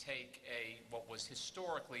office can take what was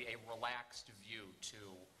historically a relaxed view to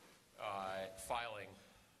filing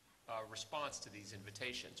a response to these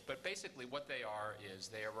invitations. But basically what they are is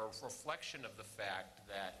they are a reflection of the fact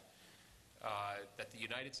that the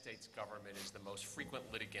United States government is the most frequent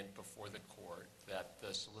litigant before the court, that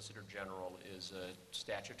the Solicitor General is a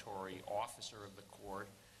statutory officer of the court,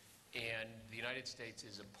 and the United States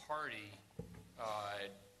is a party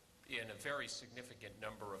in a very significant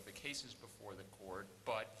number of the cases before the court,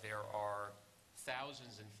 but there are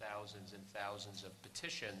thousands and thousands and thousands of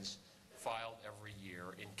petitions filed every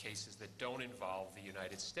year in cases that don't involve the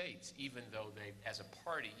United States, even though they, as a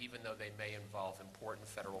party, even though they may involve important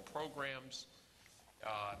federal programs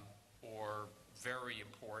or very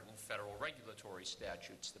important federal regulatory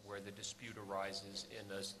statutes where the dispute arises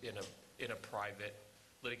in a private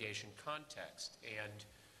litigation context. And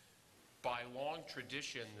by long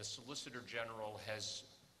tradition, the Solicitor General has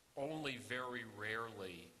only very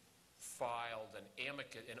rarely filed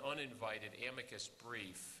an uninvited amicus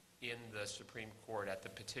brief in the Supreme Court at the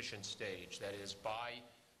petition stage. That is, by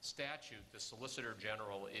statute, the Solicitor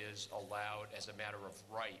General is allowed, as a matter of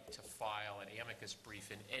right, to file an amicus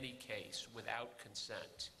brief in any case without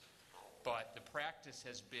consent. But the practice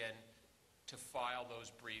has been to file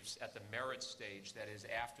those briefs at the merits stage, that is,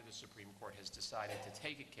 after the Supreme Court has decided to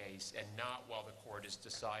take a case, and not while the court is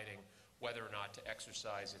deciding whether or not to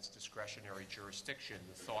exercise its discretionary jurisdiction,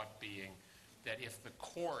 the thought being that if the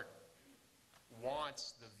court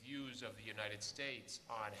wants the views of the United States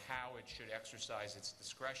on how it should exercise its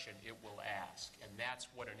discretion, it will ask. And that's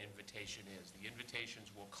what an invitation is. The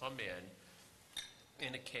invitations will come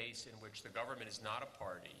in a case in which the government is not a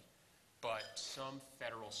party, but some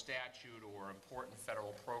federal statute or important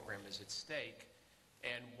federal program is at stake,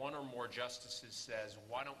 and one or more justices says,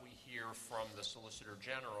 why don't we hear from the Solicitor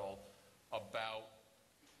General about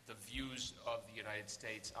the views of the United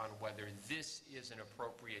States on whether this is an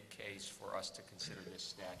appropriate case for us to consider this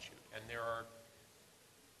statute. And there are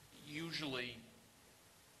usually,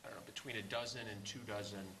 I don't know, between a dozen and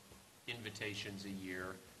 24 invitations a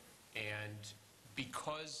year. And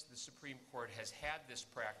because the Supreme Court has had this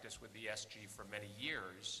practice with the SG for many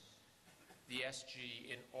years, the SG,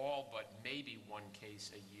 in all but maybe one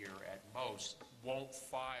case a year at most, won't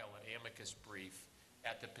file an amicus brief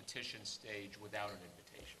at the petition stage without an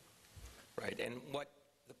invitation. Right, and what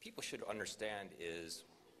the people should understand is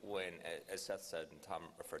when, as Seth said and Tom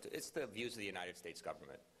referred to, it's the views of the United States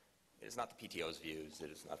government. It's not the PTO's views, it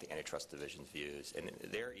is not the Antitrust Division's views, and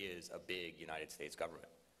there is a big United States government.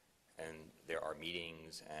 And there are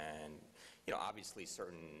meetings, and obviously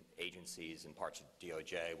certain agencies and parts of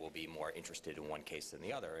DOJ will be more interested in one case than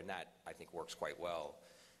the other, and that, I think, works quite well.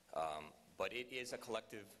 But it is a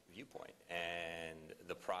collective viewpoint, and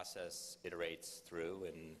the process iterates through,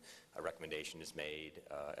 and a recommendation is made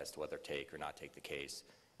as to whether to take or not take the case.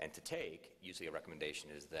 And to take, usually a recommendation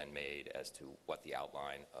is then made as to what the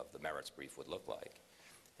outline of the merits brief would look like.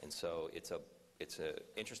 And so it's an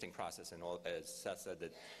interesting process, and as Seth said,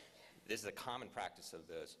 that this is a common practice of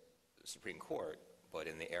the Supreme Court, but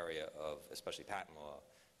in the area of especially patent law,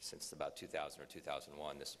 since about 2000 or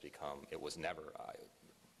 2001, this has become, it was never,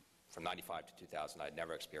 from 95 to 2000, I'd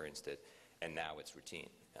never experienced it, and now it's routine.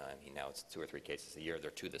 Now it's 2 or 3 cases a year. There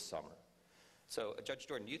are 2 this summer. So, Judge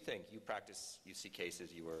Jordan, you see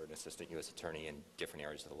cases, you were an assistant U.S. attorney in different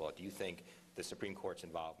areas of the law. Do you think the Supreme Court's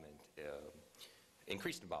involvement,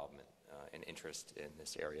 increased involvement and interest in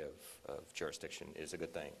this area of jurisdiction is a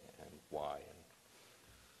good thing, and why?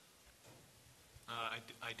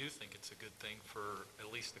 I do think it's a good thing for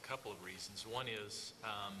at least a couple of reasons. One is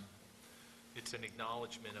it's an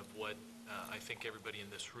acknowledgement of what I think everybody in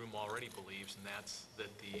this room already believes, and that's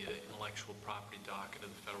that the intellectual property docket of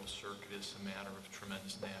the Federal Circuit is a matter of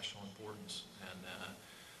tremendous national importance. And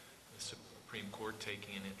the Supreme Court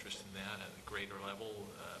taking an interest in that at a greater level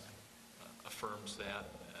affirms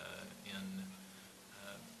that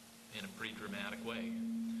in a pretty dramatic way.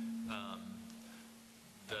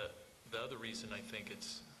 The other reason I think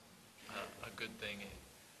it's a good thing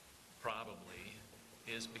probably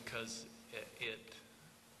is because it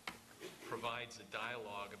provides a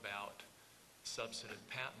dialogue about substantive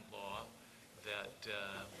patent law that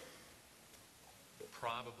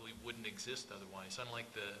probably wouldn't exist otherwise. Unlike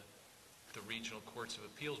the regional courts of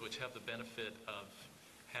appeals, which have the benefit of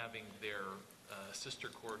having their sister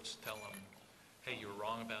courts tell them, hey, you were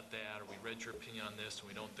wrong about that, or we read your opinion on this and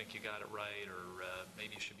we don't think you got it right, or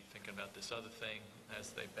maybe you should be thinking about this other thing,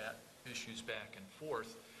 as they bat issues back and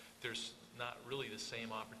forth. There's not really the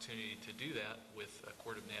same opportunity to do that with a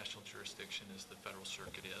court of national jurisdiction as the Federal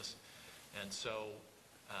Circuit is. And so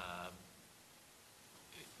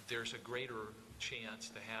there's a greater chance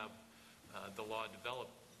to have the law develop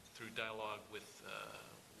through dialogue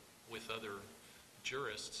with other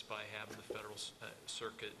jurists by having the Federal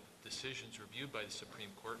Circuit decisions reviewed by the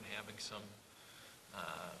Supreme Court and having some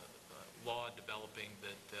law developing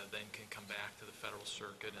that then can come back to the Federal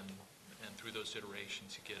Circuit, and through those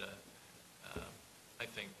iterations you get I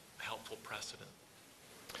think, helpful precedent.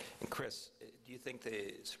 And Chris, do you think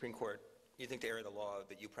the Supreme Court, do you think the area of the law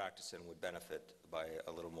that you practice in would benefit by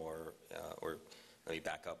a little more, or let me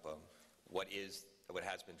back up, what has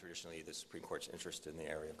been traditionally the Supreme Court's interest in the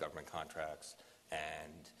area of government contracts,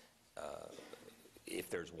 and if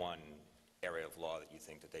there's one area of law that you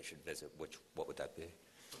think that they should visit, what would that be?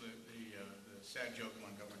 So the sad joke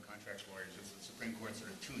among government contracts lawyers is the Supreme Court sort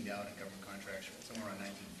of tuned out in government contracts somewhere around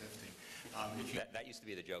 1950. That used to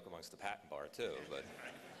be the joke amongst the patent bar, too, but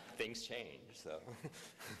things change, so.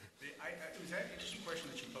 It was an interesting question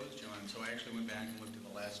that you posed, John. So I actually went back and looked at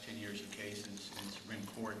the last 10 years of cases in the Supreme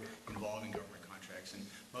Court involving government contracts, and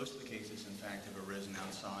most of the cases, in fact, have arisen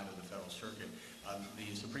outside of the Federal Circuit.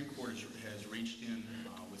 The Supreme Court has reached in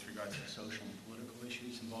with regards to social and political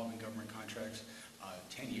issues involving government contracts.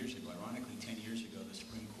 10 years ago, ironically 10 years ago, the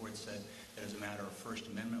Supreme Court said that as a matter of First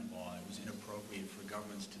Amendment law, it was inappropriate for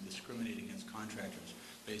governments to discriminate against contractors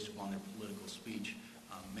based upon their political speech.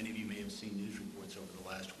 Many of you may have seen news reports over the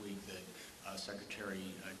last week that Secretary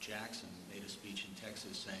Jackson made a speech in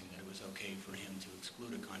Texas saying that it was okay for him to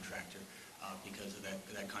exclude a contractor because of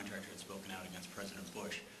that contractor had spoken out against President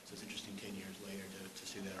Bush. So it's interesting 10 years later to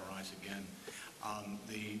see that arise again.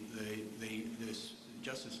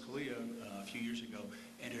 Justice Scalia a few years ago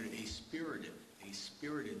entered a spirited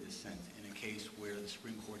dissent in a case where the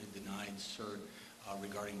Supreme Court had denied cert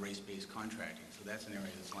regarding race-based contracting. So that's an area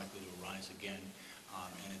that's likely to arise again,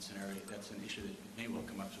 and that's an issue that may well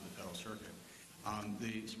come up to the Federal Circuit.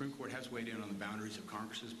 The Supreme Court has weighed in on the boundaries of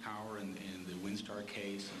Congress's power in the Winstar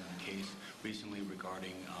case and the case recently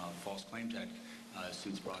regarding False Claims Act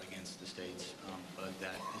suits brought against the states, but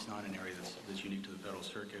that is not an area that's unique to the Federal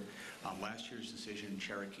Circuit. Last year's decision,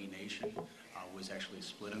 Cherokee Nation, was actually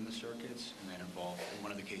split in the circuits, and that involved,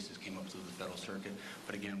 one of the cases came up to the Federal Circuit,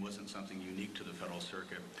 but again wasn't something unique to the Federal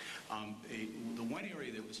Circuit. The one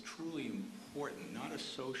area that was truly important, not a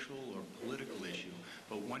social or political issue,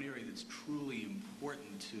 but one area that's truly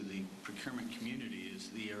important to the procurement community is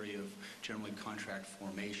the area of generally contract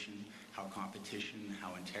formation, how competition,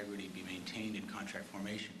 how integrity be maintained in contract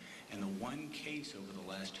formation. And the one case over the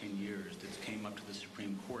last 10 years that came up to the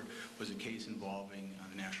Supreme Court was a case involving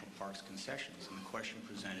the National Parks concessions. And the question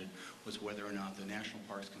presented was whether or not the National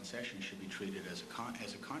Parks concessions should be treated as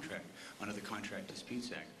a contract under the Contract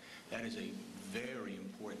Disputes Act. That is a very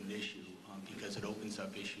important issue because it opens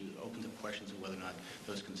up questions of whether or not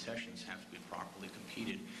those concessions have to be properly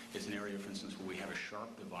competed. It's an area, for instance, where we have a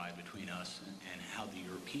sharp divide between us and how the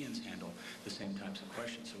Europeans handle the same types of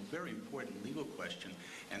questions. So a very important legal question,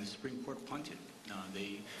 and the Supreme Court punted.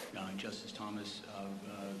 Justice Thomas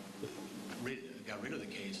got rid of the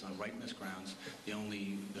case on rightness grounds. The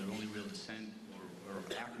only real dissent or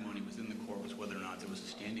acrimony within the court was whether or not there was a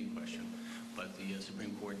standing question. But the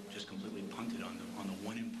Supreme Court just completely punted on the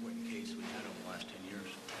one important case we had over the last 10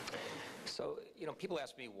 years. So, people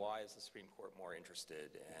ask me, why is the Supreme Court more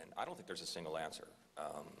interested? And I don't think there's a single answer.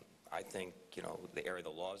 I think, the area of the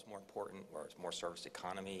law is more important, where it's more service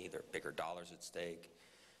economy, there are bigger dollars at stake.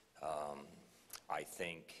 I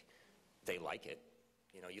think they like it.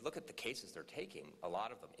 You look at the cases they're taking, a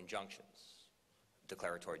lot of them, injunctions,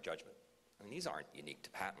 declaratory judgment. I mean, these aren't unique to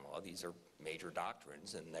patent law. These are major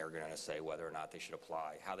doctrines, and they're going to say whether or not they should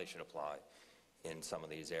apply, how they should apply in some of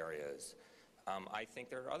these areas. I think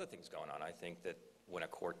there are other things going on. I think that when a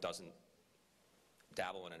court doesn't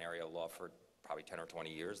dabble in an area of law for probably 10 or 20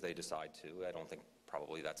 years, they decide to. I don't think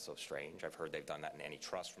probably that's so strange. I've heard they've done that in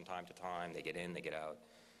antitrust from time to time. They get in, they get out.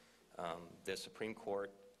 The Supreme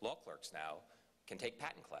Court law clerks now can take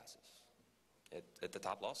patent classes at the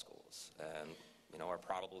top law schools, and are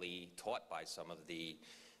probably taught by some of the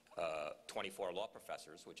 24 law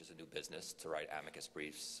professors, which is a new business, to write amicus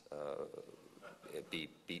briefs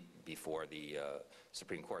before the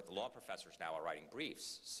Supreme Court. The law professors now are writing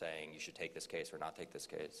briefs saying you should take this case or not take this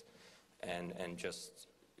case. And just,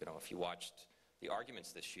 you know, if you watched the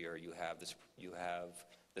arguments this year, you have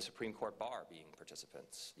the Supreme Court bar being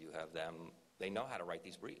participants. You have them, they know how to write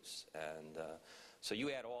these briefs. And so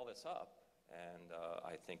you add all this up, and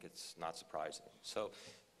I think it's not surprising. So,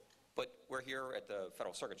 but we're here at the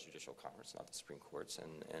Federal Circuit's Judicial Conference, not the Supreme Court's,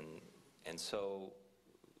 and so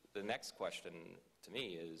the next question to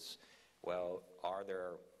me is, well, are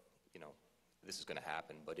there, you know, this is going to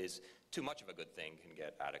happen, but is too much of a good thing can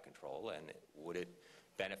get out of control, and would it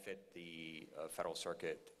benefit the Federal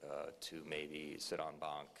Circuit to maybe sit en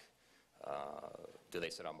banc? Do they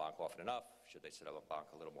sit en banc often enough? Should they sit en banc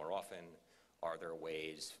a little more often? Are there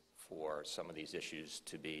ways for some of these issues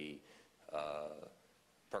to be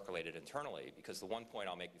percolated internally? Because the one point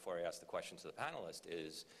I'll make before I ask the question to the panelists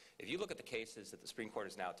is, if you look at the cases that the Supreme Court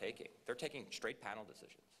is now taking, they're taking straight panel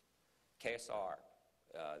decisions. KSR,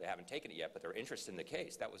 they haven't taken it yet, but they're interested in the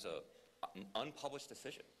case. That was an unpublished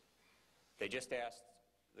decision. They just asked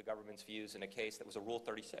the government's views in a case that was a Rule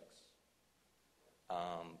 36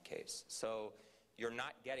 case. So you're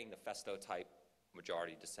not getting the Festo-type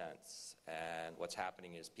majority dissents, and what's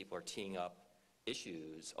happening is people are teeing up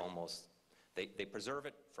issues almost. They preserve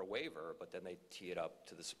it for waiver, but then they tee it up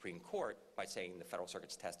to the Supreme Court by saying the Federal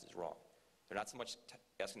Circuit's test is wrong. They're not so much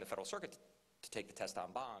asking the Federal Circuit to take the test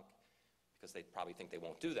en banc, because they probably think they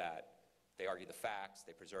won't do that. They argue the facts,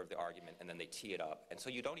 they preserve the argument, and then they tee it up. And so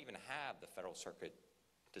you don't even have the Federal Circuit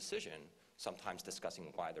decision sometimes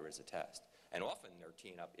discussing why there is a test. And often they're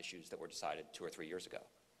teeing up issues that were decided 2 or 3 years ago.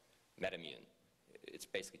 MedImmune, it's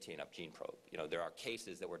basically teeing up gene probe. You know, there are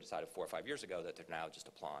cases that were decided 4 or 5 years ago that they're now just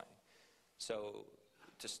applying. So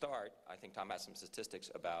to start, I think Tom has some statistics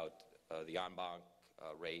about the en banc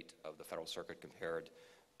rate of the Federal Circuit compared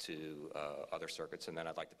to other circuits, and then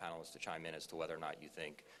I'd like the panelists to chime in as to whether or not you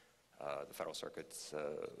think the Federal Circuits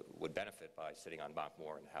would benefit by sitting en banc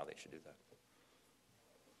more and how they should do that.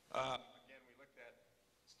 Again, we looked at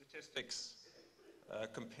statistics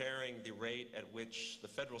comparing the rate at which the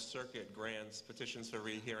Federal Circuit grants petitions for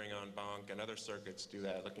rehearing en banc, and other circuits do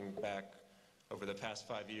that, looking back over the past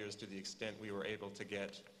 5 years to the extent we were able to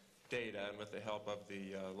get data, and with the help of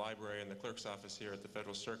the library and the clerk's office here at the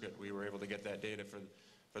Federal Circuit, we were able to get that data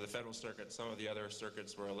for the Federal Circuit. Some of the other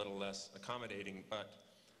circuits were a little less accommodating, but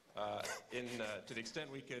to the extent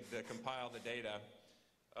we could compile the data,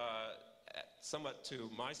 somewhat to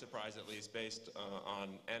my surprise at least, based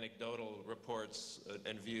on anecdotal reports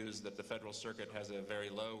and views that the Federal Circuit has a very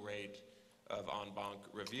low rate of en banc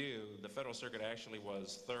review, the Federal Circuit actually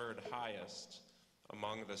was 3rd highest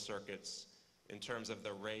among the circuits in terms of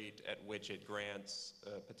the rate at which it grants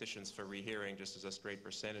petitions for rehearing, just as a straight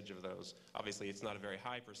percentage of those. Obviously, it's not a very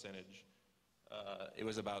high percentage. It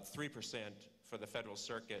was about 3% for the Federal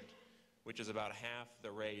Circuit, which is about half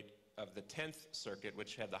the rate of the 10th Circuit,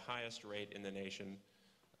 which had the highest rate in the nation,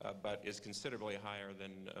 but is considerably higher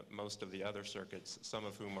than most of the other circuits, some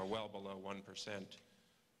of whom are well below 1%.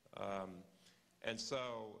 And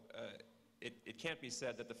so it can't be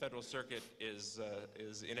said that the Federal Circuit is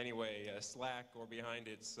in any way slack or behind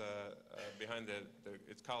its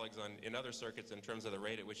colleagues in other circuits in terms of the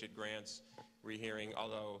rate at which it grants rehearing,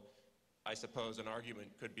 although I suppose an argument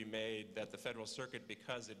could be made that the Federal Circuit,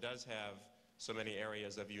 because it does have so many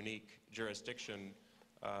areas of unique jurisdiction,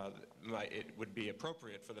 it would be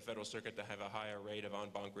appropriate for the Federal Circuit to have a higher rate of en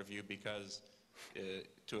banc review, because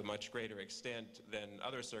to a much greater extent than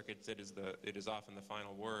other circuits, it is often the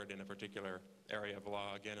final word in a particular area of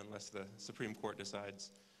law, again, unless the Supreme Court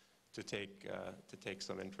decides to take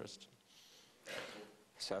some interest.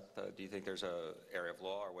 Seth, do you think there's an area of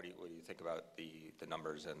law, or what do you think about the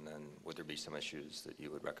numbers, and then would there be some issues that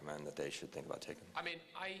you would recommend that they should think about taking? I mean,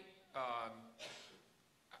 I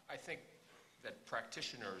think that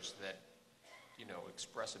practitioners that, you know,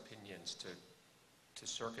 express opinions to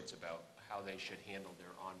circuits about how they should handle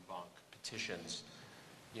their en banc petitions,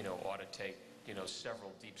 you know, ought to take, you know,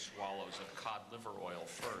 several deep swallows of cod liver oil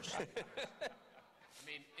first. I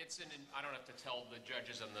mean, I don't have to tell the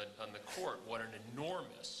judges on the court what an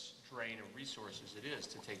enormous drain of resources it is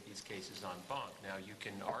to take these cases en banc. Now, you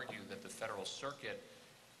can argue that the Federal Circuit,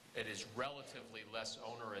 it is relatively less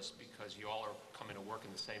onerous because you all are coming to work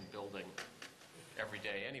in the same building every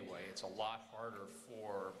day anyway. It's a lot harder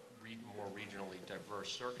for more regionally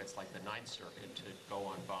diverse circuits like the Ninth Circuit to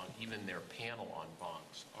go en banc. Even their panel en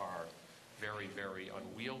bancs are very, very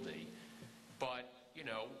unwieldy. But, you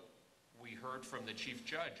know, we heard from the Chief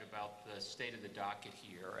Judge about the state of the docket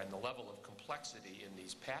here, and the level of complexity in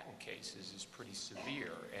these patent cases is pretty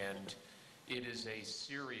severe. And It is a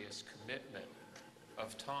serious commitment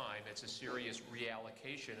of time. It's a serious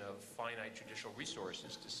reallocation of finite judicial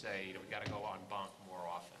resources to say, you know, we've got to go en banc more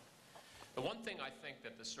often. The one thing I think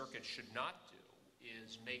that the circuit should not do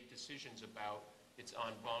is make decisions about its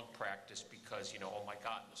en banc practice because, you know, oh my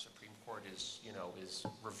God, the Supreme Court is, you know, is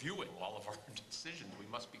reviewing all of our decisions. We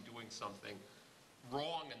must be doing something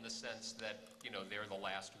wrong in the sense that, you know, they're the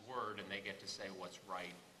last word and they get to say what's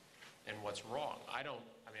right and what's wrong.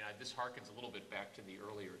 This harkens a little bit back to the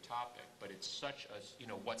earlier topic, but it's such a, you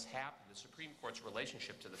know, what's happened, the Supreme Court's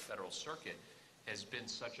relationship to the Federal Circuit has been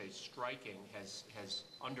such a striking, has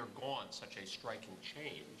undergone such a striking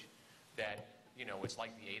change that, you know, it's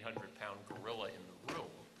like the 800-pound gorilla in the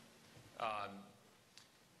room.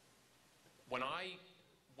 When I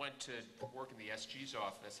went to work in the SG's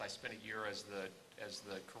office, I spent a year as the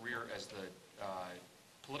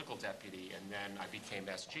political deputy, and then I became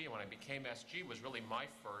SG. And when I became SG, was really my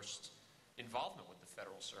first involvement with the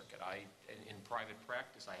Federal Circuit. In private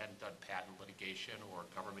practice, I hadn't done patent litigation or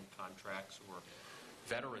government contracts or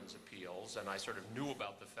veterans appeals, and I sort of knew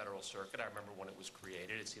about the Federal Circuit. I remember when it was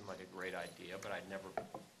created. It seemed like a great idea, but I'd never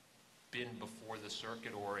been before the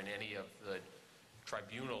circuit or in any of the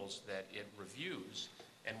tribunals that it reviews.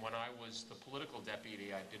 And when I was the political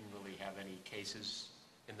deputy, I didn't really have any cases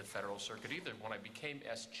in the Federal Circuit either. When I became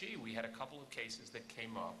SG, we had a couple of cases that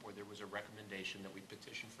came up where there was a recommendation that we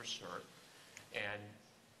petition for cert, and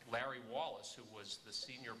Larry Wallace, who was the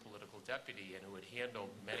senior political deputy and who had handled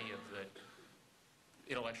many of the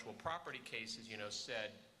intellectual property cases, you know,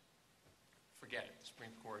 said, forget it, the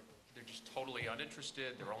Supreme Court, they're just totally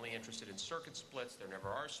uninterested, they're only interested in circuit splits, there never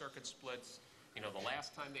are circuit splits. You know, the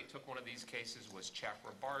last time they took one of these cases was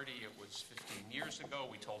Chakrabarty. It was 15 years ago.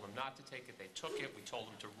 We told them not to take it. They took it. We told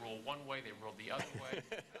them to rule one way. They ruled the other way.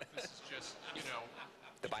 This is just, you know.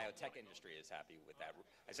 The biotech industry is happy with that.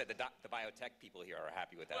 I said the biotech people here are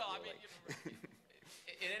happy with that ruling.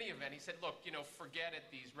 In any event, he said, look, you know, forget it.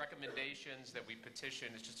 These recommendations that we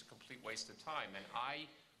petition is just a complete waste of time. And I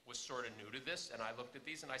was sort of new to this, and I looked at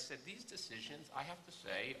these, and I said, these decisions, I have to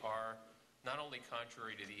say, are not only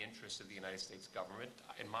contrary to the interests of the United States government,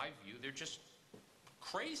 in my view, they're just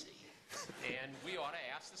crazy. And we ought to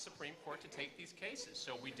ask the Supreme Court to take these cases.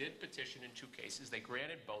 So we did petition in two cases. They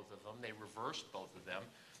granted both of them. They reversed both of them.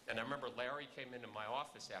 And I remember Larry came into my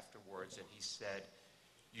office afterwards and he said,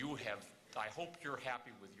 I hope you're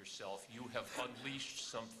happy with yourself. You have unleashed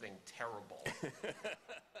something terrible.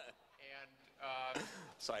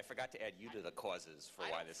 So I forgot to add you to the causes for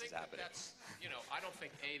why this is happening. I don't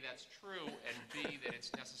think, A, that's true, and B, that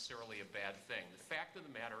it's necessarily a bad thing. The fact of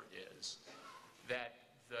the matter is that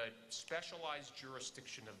the specialized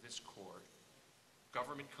jurisdiction of this court,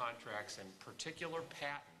 government contracts and particular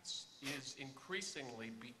patents,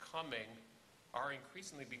 are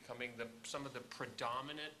increasingly becoming some of the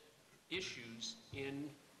predominant issues in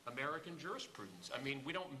American jurisprudence. I mean,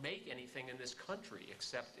 we don't make anything in this country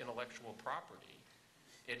except intellectual property.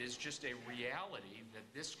 It is just a reality that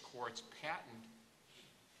this court's patent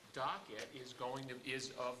docket is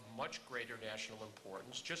of much greater national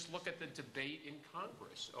importance. Just look at the debate in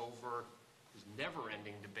Congress over, this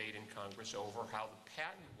never-ending debate in Congress over how the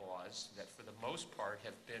patent laws that for the most part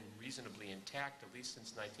have been reasonably intact, at least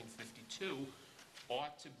since 1952,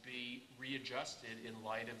 ought to be readjusted in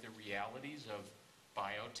light of the realities of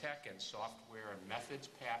biotech and software and methods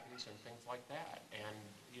patents and things like that, and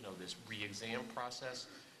you know, this re-exam process.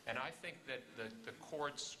 And I think that the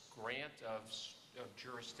court's grant of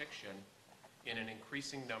jurisdiction in an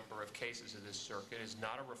increasing number of cases of this circuit is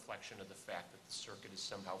not a reflection of the fact that the circuit is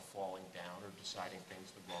somehow falling down or deciding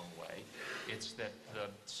things the wrong way. It's that the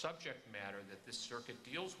subject matter that this circuit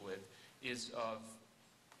deals with is of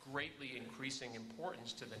greatly increasing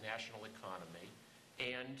importance to the national economy,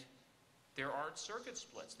 and there aren't circuit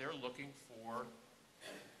splits. They're looking for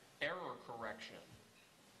error correction,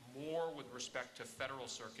 more with respect to Federal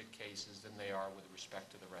Circuit cases than they are with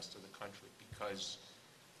respect to the rest of the country, because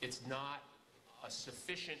it's not a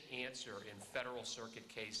sufficient answer in Federal Circuit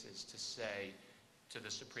cases to say to the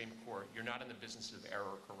Supreme Court, you're not in the business of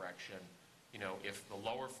error correction. You know, if the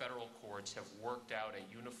lower federal courts have worked out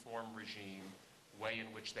a uniform regime, way in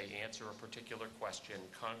which they answer a particular question,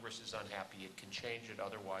 Congress is unhappy, it can change it,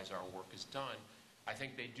 otherwise our work is done. I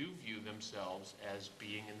think they do view themselves as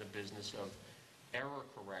being in the business of error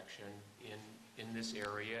correction in this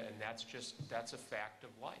area, and that's a fact of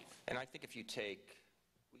life. And I think if you take,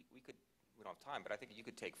 we don't have time, but I think you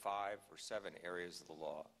could take 5 or 7 areas of the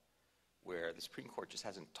law where the Supreme Court just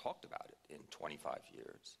hasn't talked about it in 25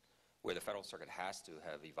 years, where the Federal Circuit has to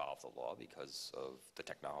have evolved the law because of the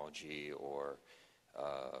technology or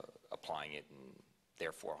applying it in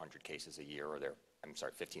their 400 cases a year, or their, I'm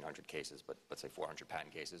sorry, 1,500 cases, but let's say 400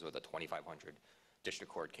 patent cases, or the 2,500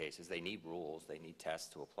 district court cases. They need rules, they need tests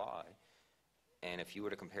to apply. And if you were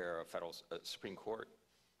to compare a federal Supreme Court,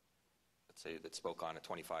 let's say, that spoke on it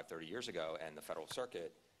 25, 30 years ago, and the Federal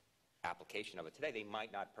Circuit application of it today, they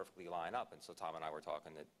might not perfectly line up. And so Tom and I were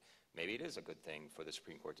talking that maybe it is a good thing for the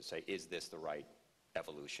Supreme Court to say, is this the right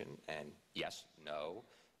evolution? And yes, no.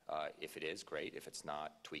 If it is, great. If it's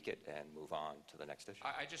not, tweak it and move on to the next issue.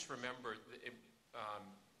 I just remember,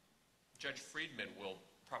 Judge Friedman will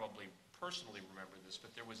probably personally remember this,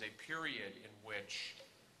 but there was a period in which,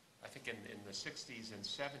 I think in the 60s and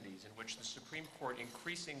 70s, in which the Supreme Court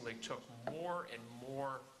increasingly took more and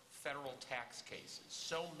more federal tax cases,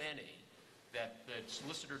 so many that the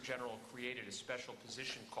Solicitor General created a special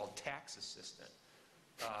position called tax assistant,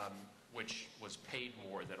 which was paid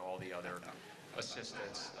more than all the other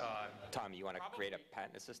assistants. Tom, you want to create a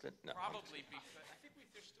patent assistant? No. Probably because, I think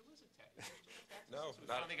there still is a tax assistant. No,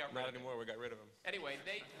 not anymore. We got rid of them. Anyway,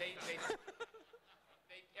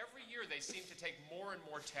 every year they seem to take more and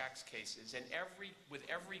more tax cases, and with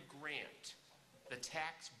every grant, the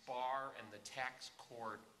tax bar and the tax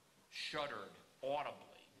court shuddered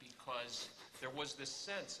audibly, because there was this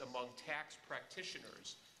sense among tax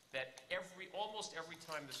practitioners that almost every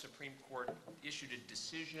time the Supreme Court issued a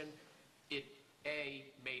decision, it A,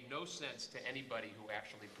 made no sense to anybody who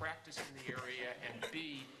actually practiced in the area, and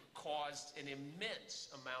B, caused an immense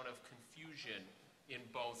amount of confusion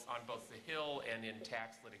on both the Hill and in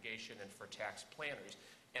tax litigation and for tax planners.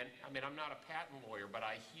 And I mean, I'm not a patent lawyer, but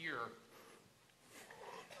I hear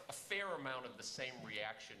a fair amount of the same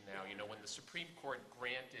reaction now. You know, when the Supreme Court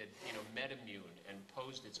granted, MedImmune and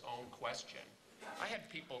posed its own question, I had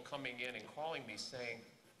people coming in and calling me saying,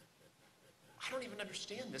 I don't even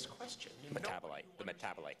understand this question. The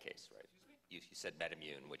metabolite case, right? You said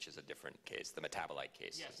MedImmune, which is a different case. The metabolite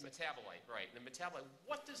case. Yes, metabolite, right. The metabolite.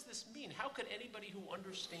 What does this mean? How could anybody who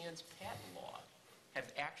understands patent law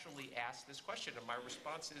have actually asked this question? And my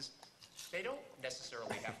response is, they don't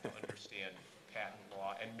necessarily have to understand patent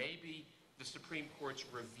law. And maybe the Supreme Court's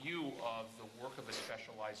review of the work of a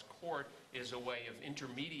specialized court is a way of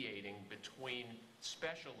intermediating between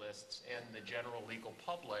specialists and the general legal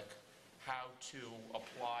public how to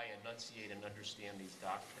apply, enunciate, and understand these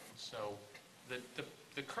doctrines. So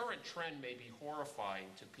the current trend may be horrifying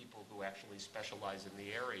to people who actually specialize in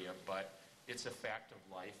the area, but it's a fact of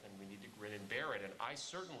life, and we need to grin and bear it. And I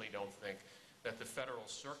certainly don't think that the Federal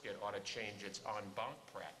Circuit ought to change its en banc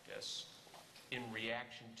practice in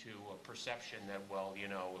reaction to a perception that, well,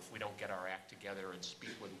 if we don't get our act together and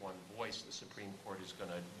speak with one voice, the Supreme Court is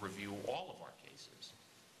going to review all of our cases.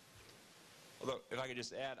 Although, if I could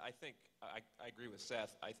just add, I think I agree with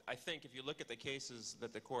Seth. I think if you look at the cases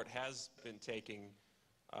that the court has been taking,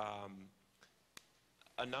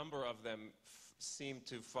 a number of them seem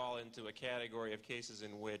to fall into a category of cases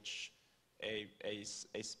in which a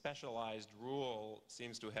specialized rule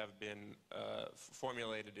seems to have been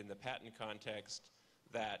formulated in the patent context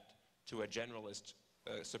that, to a generalist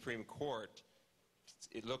Supreme Court,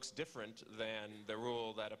 it looks different than the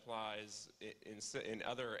rule that applies in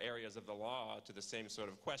other areas of the law to the same sort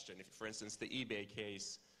of question. If, for instance, the eBay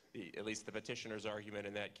case, at least the petitioner's argument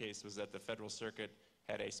in that case was that the Federal Circuit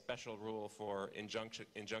had a special rule for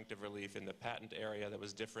injunctive relief in the patent area that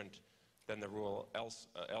was different than the rule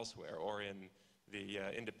elsewhere. Or in the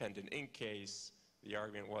Independent Ink case, the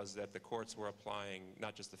argument was that the courts were applying,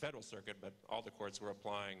 not just the Federal Circuit, but all the courts were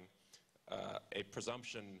applying a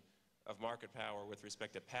presumption of market power with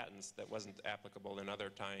respect to patents that wasn't applicable in other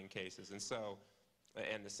tying cases. And so,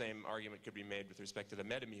 and the same argument could be made with respect to the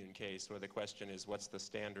MedImmune case, where the question is, what's the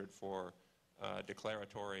standard for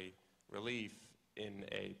declaratory relief in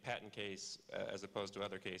a patent case as opposed to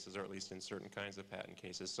other cases, or at least in certain kinds of patent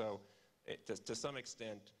cases. So to some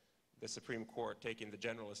extent, the Supreme Court, taking the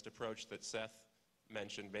generalist approach that Seth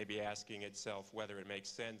mentioned, maybe asking itself whether it makes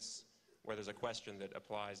sense, where there's a question that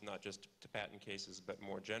applies not just to patent cases, but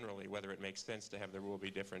more generally, whether it makes sense to have the rule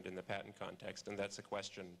be different in the patent context. And that's a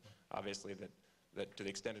question, obviously, that to the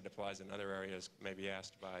extent it applies in other areas may be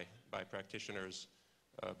asked by practitioners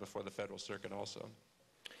before the Federal Circuit also.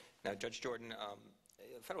 Now, Judge Jordan,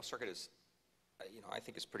 the Federal Circuit is, I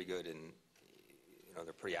think is pretty good in,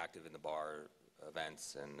 they're pretty active in the bar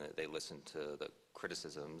events, and they listen to the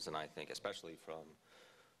criticisms, and I think especially from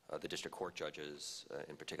the district court judges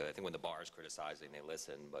in particular. I think when the bar is criticizing, they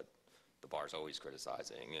listen, but the bar's always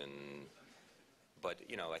criticizing. But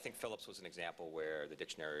I think Phillips was an example where the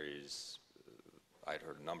dictionaries, I'd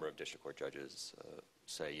heard a number of district court judges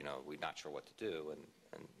say, we're not sure what to do,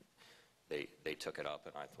 and they took it up,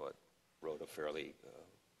 and I thought wrote a fairly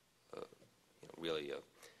really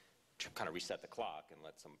kind of reset the clock and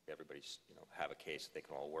let everybody have a case that they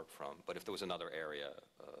can all work from. But if there was another area,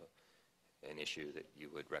 an issue that you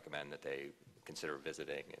would recommend that they consider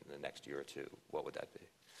visiting in the next year or two, what would that be?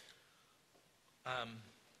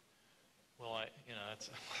 Well,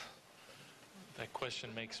 that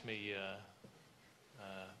question makes me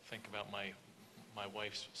think about my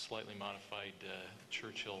wife's slightly modified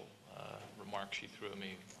Churchill remark she threw at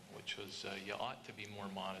me, which was, you ought to be more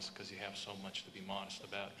modest because you have so much to be modest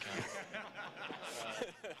about.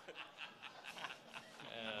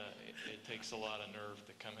 It takes a lot of nerve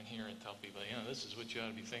to come in here and tell people, this is what you ought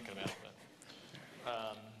to be thinking about.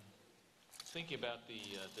 But thinking about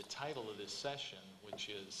the title of this session, which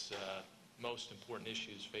is most important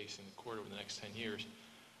issues facing the court over the next 10 years,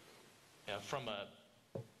 from a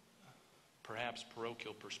perhaps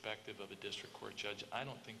parochial perspective of a district court judge, I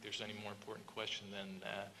don't think there's any more important question than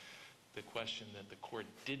the question that the court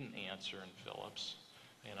didn't answer in Phillips.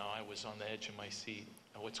 I was on the edge of my seat.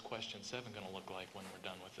 What's question 7 going to look like when we're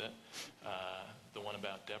done with it? The one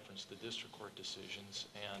about deference to district court decisions.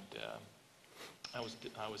 And I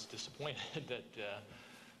was disappointed that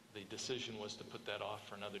the decision was to put that off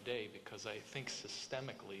for another day, because I think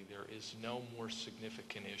systemically there is no more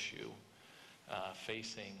significant issue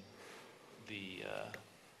facing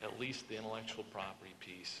at least the intellectual property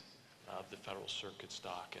piece of the Federal Circuit's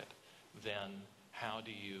docket than how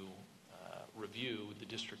do you review the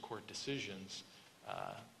district court decisions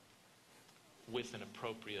with an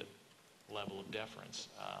appropriate level of deference.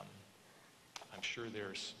 I'm sure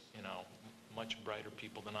there's much brighter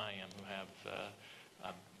people than I am who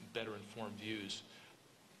have better informed views.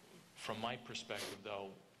 From my perspective, though,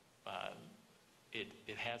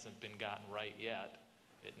 it hasn't been gotten right yet.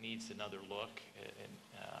 It needs another look.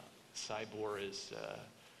 CYBOR is,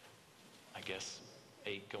 I guess,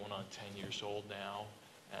 8 going on 10 years old now,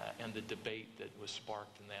 and the debate that was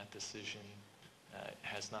sparked in that decision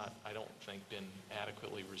has not, I don't think, been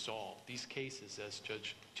adequately resolved. These cases, as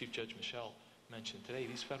Chief Judge Michel mentioned today,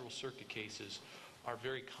 these Federal Circuit cases are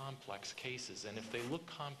very complex cases, and if they look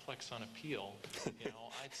complex on appeal,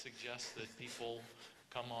 I'd suggest that people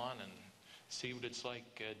come on and see what it's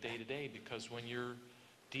like day to day, because when you're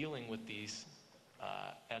dealing with these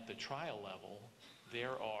at the trial level,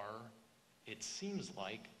 there are, it seems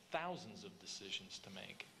like, thousands of decisions to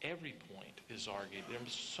make. Every point is argued.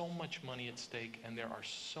 There's so much money at stake, and there are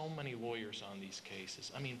so many lawyers on these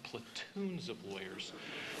cases. I mean, platoons of lawyers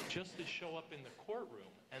just to show up in the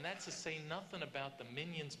courtroom. And that's to say nothing about the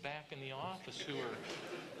minions back in the office who are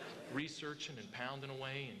researching and pounding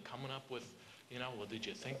away and coming up with, well, did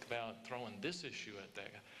you think about throwing this issue at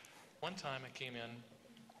that? One time I came in,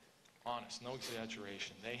 honest, no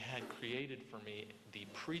exaggeration, they had created for me the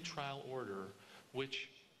pretrial order, which,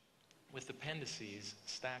 with appendices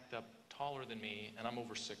stacked up taller than me, and I'm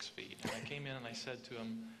over 6 feet. And I came in and I said to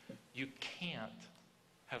him, you can't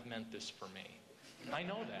have meant this for me. I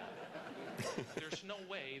know that. There's no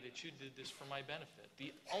way that you did this for my benefit.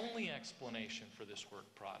 The only explanation for this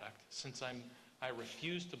work product, since I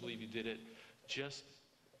refuse to believe you did it just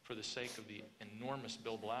for the sake of the enormous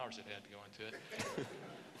billable hours that had to go into it,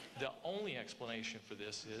 the only explanation for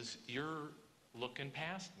this is you're looking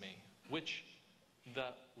past me, which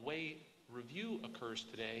the way review occurs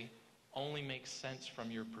today only makes sense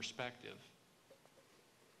from your perspective.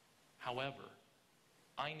 However,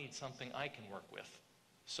 I need something I can work with.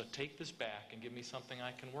 So take this back and give me something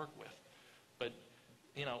I can work with. But,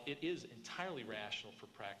 it is entirely rational for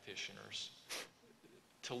practitioners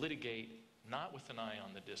to litigate not with an eye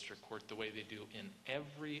on the district court the way they do in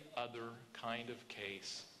every other kind of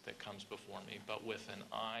case that comes before me, but with an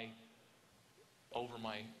eye over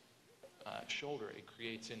my shoulder. It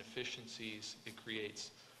creates inefficiencies. It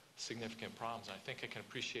creates significant problems. I think I can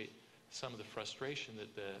appreciate some of the frustration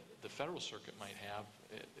that the Federal Circuit might have.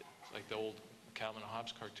 It's like the old Calvin and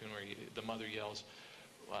Hobbes cartoon where the mother yells,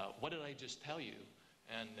 what did I just tell you?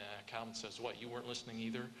 And Calvin says, what, you weren't listening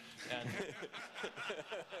either? And,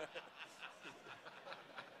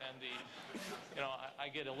 I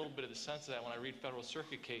get a little bit of the sense of that when I read Federal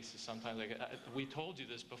Circuit cases sometimes. We told you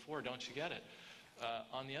this before, don't you get it?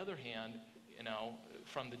 On the other hand,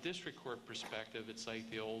 from the district court perspective, it's like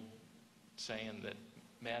the old saying that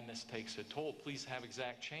madness takes a toll. Please have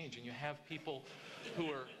exact change. And you have people who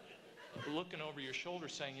are looking over your shoulder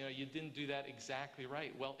saying, you didn't do that exactly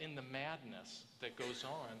right. Well, in the madness that goes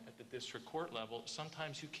on at the district court level,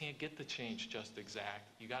 sometimes you can't get the change just exact.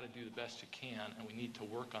 You got to do the best you can, and we need to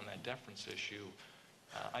work on that deference issue.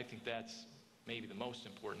 I think that's maybe the most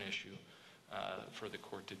important issue. for the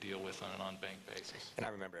court to deal with on an on-bank basis. And I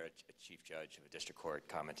remember a chief judge of a district court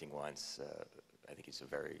commenting once, I think he's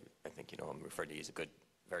I think you know I'm referring to, he's a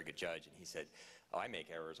very good judge, and he said, "Oh, I make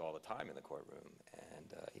errors all the time in the courtroom,"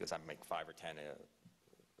 and he goes, "I make 5 or 10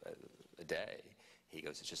 a day." He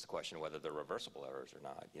goes, "It's just a question of whether they're reversible errors or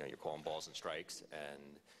not. You know, you're calling balls and strikes,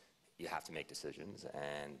 and you have to make decisions,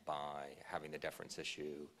 and by having the deference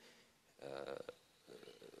issue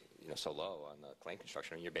you know, so low on the claim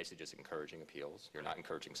construction, you're basically just encouraging appeals. You're not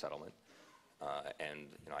encouraging settlement." And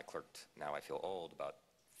you know, I clerked, now I feel old, about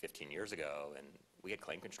 15 years ago, and we had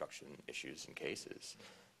claim construction issues and cases,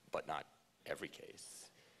 but not every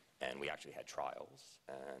case. And we actually had trials,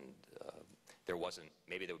 and there wasn't,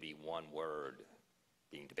 maybe there would be one word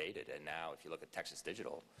being debated, and now if you look at Texas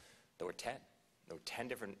Digital, there were 10. There were 10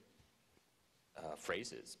 different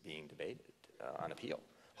phrases being debated on appeal,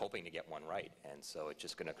 hoping to get one right. And so it's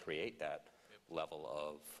just going to create that level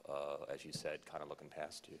of, as you said, kind of looking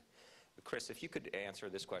past you. Chris, if you could answer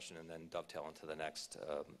this question and then dovetail into the next.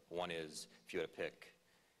 One is, if you had to pick,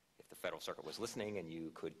 if the Federal Circuit was listening and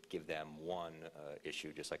you could give them one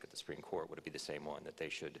issue, just like at the Supreme Court, would it be the same one that they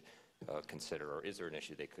should consider, or is there an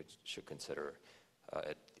issue they should consider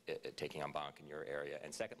at taking en banc in your area?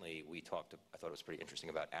 And secondly, we talked, I thought it was pretty interesting,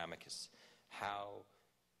 about amicus, how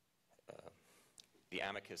the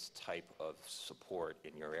amicus type of support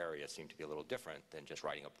in your area seemed to be a little different than just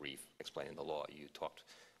writing a brief explaining the law. You talked,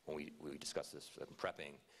 when we discussed this in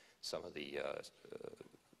prepping, some of the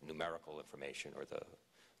numerical information or the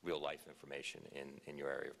real-life information in your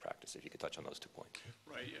area of practice. If you could touch on those 2 points.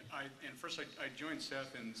 Right. And first, I joined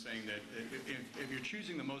Seth in saying that if you're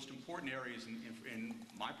choosing the most important areas in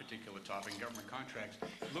my particular topic, government contracts,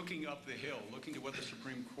 looking up the hill, looking to what the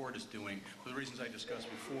Supreme Court is doing, for the reasons I discussed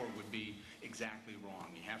before, would be exactly wrong.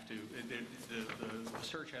 You have to, the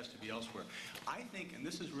search has to be elsewhere. I think, and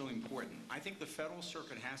this is really important, I think the Federal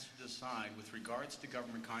Circuit has to decide, with regards to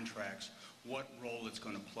government contracts, what role it's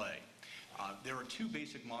going to play. There are 2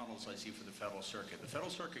 basic models I see for the Federal Circuit. The Federal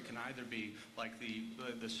Circuit can either be like the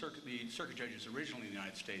circuit judges originally in the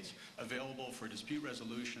United States, available for dispute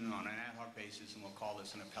resolution on an ad hoc basis, and we'll call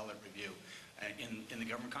this an appellate review. In the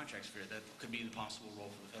government contract sphere, that could be the possible role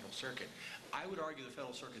for the Federal Circuit. I would argue the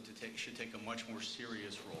Federal Circuit should take a much more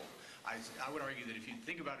serious role. I would argue that if you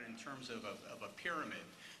think about it in terms of a pyramid,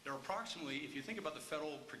 there are approximately, if you think about the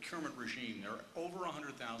federal procurement regime, there are over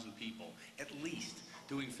 100,000 people, at least,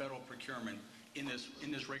 doing federal procurement in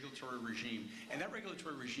this regulatory regime. And that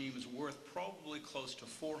regulatory regime is worth probably close to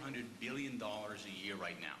 $400 billion a year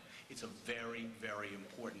right now. It's a very, very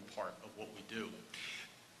important part of what we do.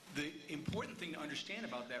 The important thing to understand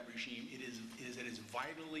about that regime is that it's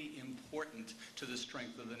vitally important to the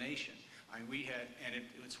strength of the nation.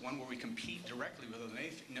 It's one where we compete directly with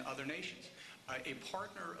other nations. A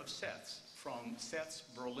partner of Seth's, from Seth's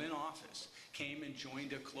Berlin office, came and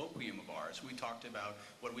joined a colloquium of ours. We talked about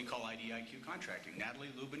what we call IDIQ contracting. Natalie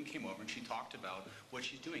Lubin came over and she talked about what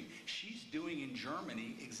she's doing. She's doing in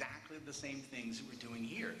Germany exactly the same things that we're doing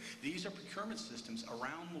here. These are procurement systems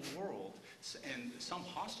around the world, and some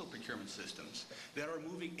hostile procurement systems that are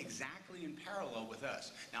moving exactly in parallel with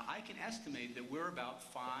us. Now, I can estimate that we're about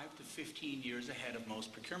 5 to 15 years ahead of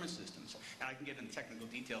most procurement systems. And I can get into technical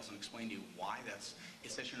details and explain to you why it's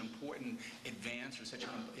such an important advance, or such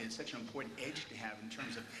an important edge to have in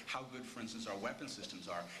terms of how good, for instance, our weapon systems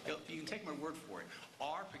are. You can take my word for it.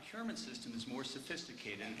 Our procurement system is more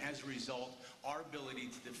sophisticated, and as a result, our ability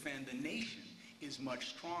to defend the nation is much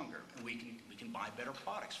stronger, and we can buy better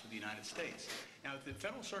products for the United States. Now, if the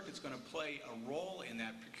Federal Circuit's going to play a role in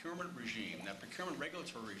that procurement regime, that procurement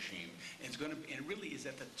regulatory regime, and it really is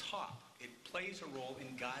at the top. It plays a role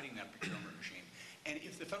in guiding that procurement regime. And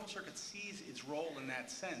if the Federal Circuit sees its role in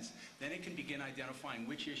that sense, then it can begin identifying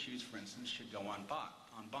which issues, for instance, should go en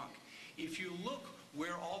banc. If you look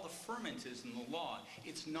where all the ferment is in the law,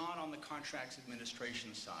 it's not on the contracts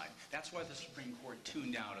administration side. That's why the Supreme Court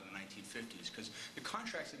tuned out in the 1950s, because the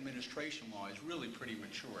contracts administration law is really pretty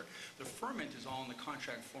mature. The ferment is all on the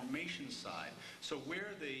contract formation side. So where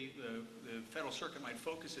the Federal Circuit might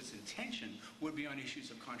focus its attention would be on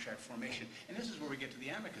issues of contract formation. And this is where we get to the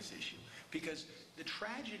amicus issue, because the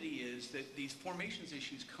tragedy is that these formations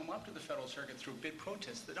issues come up to the Federal Circuit through bid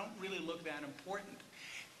protests that don't really look that important.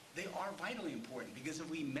 They are vitally important, because if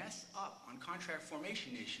we mess up on contract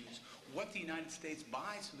formation issues, what the United States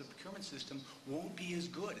buys through the procurement system won't be as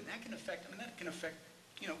good. And that can affect,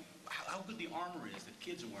 you know, how good the armor is that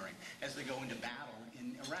kids are wearing as they go into battle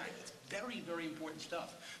in Iraq. It's very, very important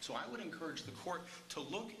stuff. So I would encourage the court to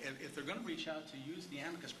look, if they're going to reach out to use the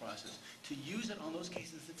amicus process, to use it on those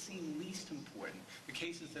cases that seem least important, the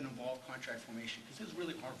cases that involve contract formation, because those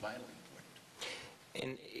really are vitally important.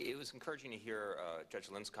 And it was encouraging to hear Judge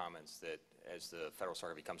Lynn's comments that as the Federal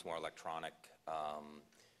Circuit becomes more electronic,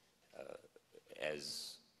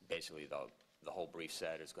 as basically the whole brief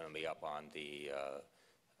said is going to be up on the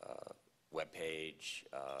webpage,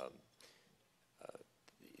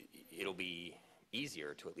 it'll be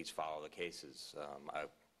easier to at least follow the cases.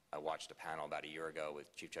 I watched a panel about a year ago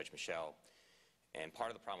with Chief Judge Michel, and part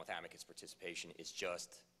of the problem with amicus participation is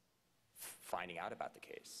just finding out about the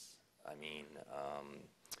case. I mean,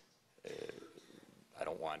 I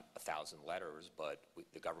don't want 1,000 letters, but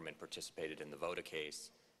the government participated in the Voda case,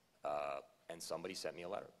 and somebody sent me a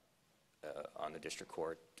letter on the district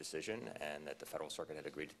court decision, and that the Federal Circuit had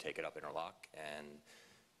agreed to take it up interlock, and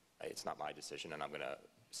it's not my decision, and I'm going to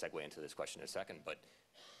segue into this question in a second, but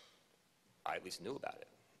I at least knew about it.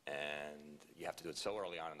 And you have to do it so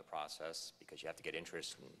early on in the process because you have to get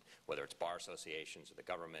interest in whether it's bar associations or the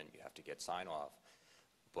government, you have to get sign-off.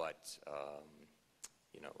 But,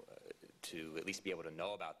 you know, to at least be able to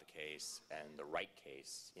know about the case and the right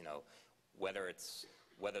case, you know, whether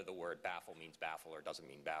the word baffle means baffle or doesn't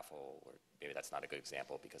mean baffle, or maybe that's not a good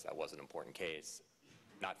example because that was an important case,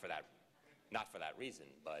 not for that reason,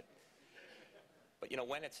 but you know,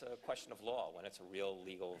 when it's a question of law, when it's a real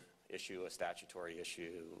legal issue, a statutory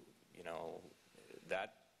issue, you know,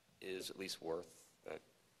 that is at least worth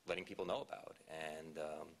letting people know about. And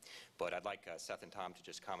but I'd like Seth and Tom to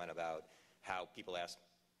just comment about how people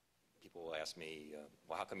will ask me,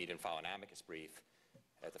 well, how come you didn't file an amicus brief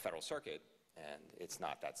at the Federal Circuit? And it's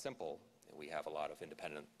not that simple. We have a lot of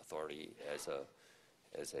independent authority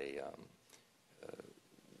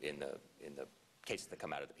in the cases that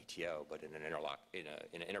come out of the PTO, but in an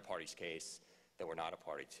inter-parties case that we're not a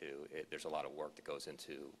party to, there's a lot of work that goes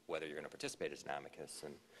into whether you're going to participate as an amicus.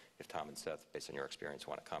 And if Tom and Seth, based on your experience,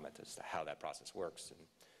 want to comment as to how that process works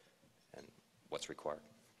and what's required.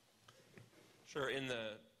 Sure. In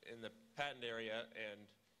the patent area and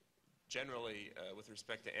generally with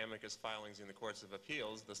respect to amicus filings in the courts of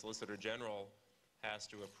appeals, the Solicitor General has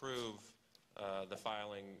to approve the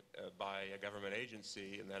filing by a government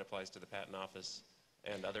agency, and that applies to the Patent Office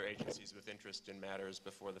and other agencies with interest in matters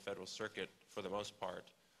before the Federal Circuit for the most part,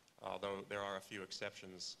 although there are a few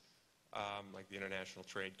exceptions, like the International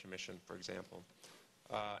Trade Commission, for example.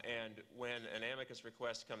 And when an amicus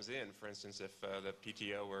request comes in, for instance, if the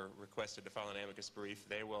PTO were requested to file an amicus brief,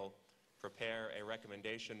 they will prepare a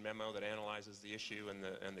recommendation memo that analyzes the issue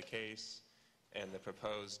and the case and the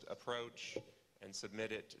proposed approach and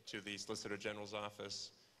submit it to the Solicitor General's office.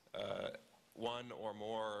 One or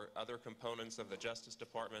more other components of the Justice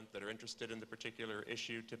Department that are interested in the particular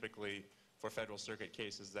issue, typically for Federal Circuit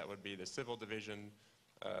cases, that would be the Civil Division,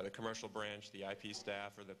 the Commercial Branch, the IP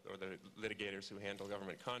staff, or the litigators who handle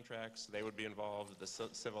government contracts. They would be involved. The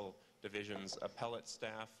Civil Division's appellate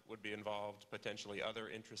staff would be involved, potentially other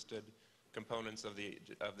interested components of the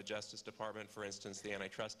Justice Department, for instance, the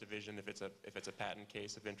Antitrust Division, if it's a patent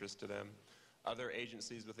case of interest to them. Other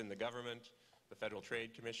agencies within the government, the Federal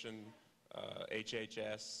Trade Commission,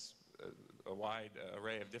 HHS, a wide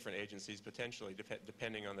array of different agencies, potentially,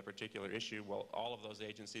 depending on the particular issue. Well, all of those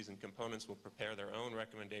agencies and components will prepare their own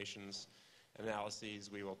recommendations, analyses.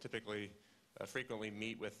 We will typically frequently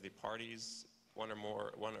meet with the parties, one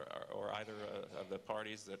or either of the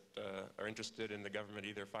parties that are interested in the government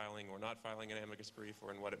either filing or not filing an amicus brief,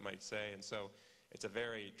 or in what it might say. And so it's a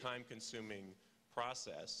very time-consuming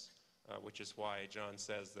process, which is why John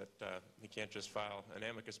says that he can't just file an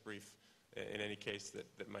amicus brief in any case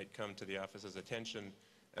that might come to the office's attention.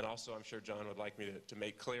 And also, I'm sure John would like me to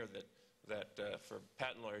make clear that for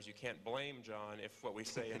patent lawyers, you can't blame John if what we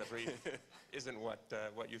say in the brief isn't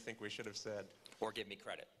what you think we should have said. Or give me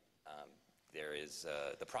credit.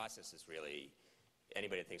 The process is really,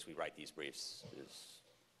 anybody that thinks we write these briefs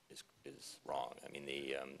is wrong. I mean,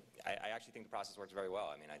 I actually think the process works very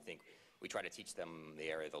well. I mean, I think we try to teach them the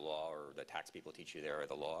area of the law, or the tax people teach you the area of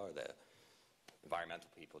the law, or the environmental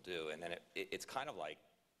people do, and then it's kind of like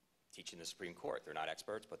teaching the Supreme Court. They're not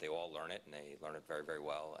experts, but they all learn it, and they learn it very, very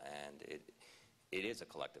well, and it is a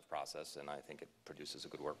collective process, and I think it produces a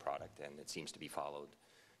good work product, and it seems to be followed,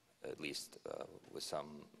 at least with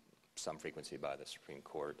some frequency, by the Supreme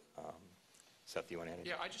Court. Seth, do you want to add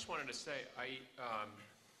anything? Yeah, I just wanted to say, I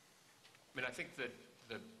mean, I think that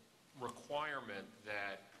the requirement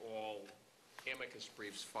that all amicus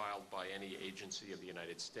briefs filed by any agency of the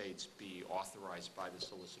United States be authorized by the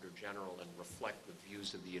Solicitor General and reflect the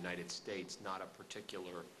views of the United States, not a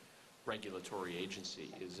particular regulatory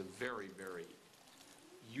agency, is a very, very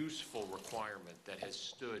useful requirement that has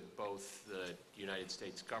stood both the United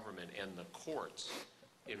States government and the courts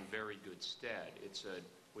in very good stead. It's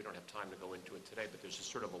we don't have time to go into it today, but there's a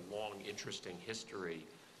sort of a long, interesting history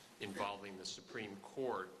involving the Supreme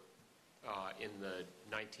Court in the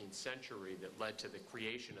 19th century that led to the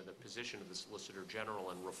creation of the position of the Solicitor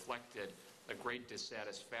General and reflected a great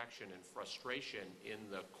dissatisfaction and frustration in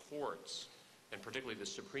the courts, and particularly the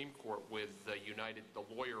Supreme Court, with the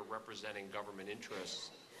lawyer representing government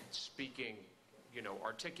interests speaking,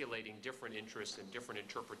 articulating different interests and different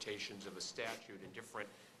interpretations of a statute and different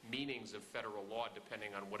meanings of federal law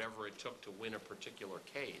depending on whatever it took to win a particular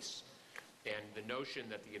case. And the notion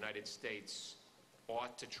that the United States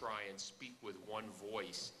ought to try and speak with one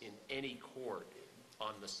voice in any court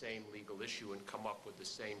on the same legal issue and come up with the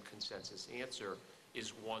same consensus answer is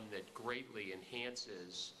one that greatly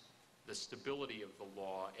enhances the stability of the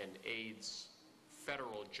law and aids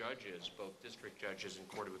federal judges, both district judges and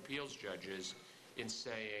Court of Appeals judges, in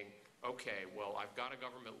saying, okay, well, I've got a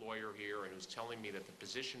government lawyer here and who's telling me that the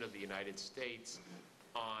position of the United States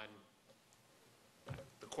on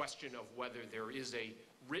the question of whether there is a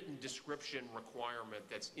written description requirement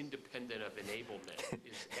that's independent of enablement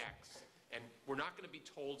is X. And we're not going to be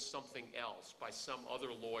told something else by some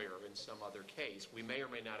other lawyer in some other case. We may or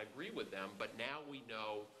may not agree with them, but now we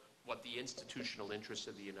know what the institutional interests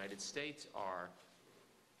of the United States are,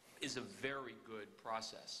 is a very good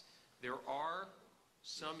process. There are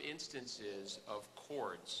some instances of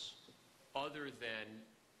courts other than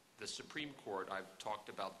the Supreme Court. I've talked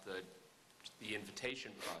about the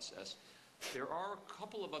invitation process. There are a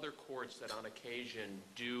couple of other courts that on occasion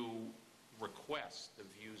do request the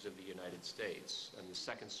views of the United States, and the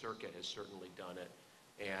Second Circuit has certainly done it,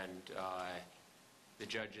 and the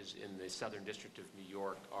judges in the Southern District of New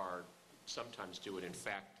York sometimes do it. In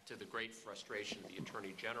fact, to the great frustration of the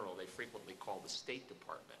Attorney General, they frequently call the State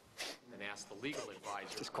Department and ask the legal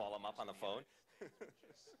advisor. Just call them up on the phone?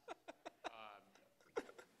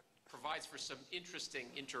 Provides for some interesting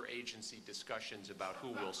interagency discussions about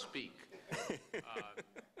who will speak.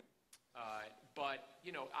 But,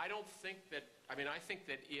 I don't think that, I think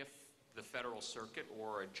that if the Federal Circuit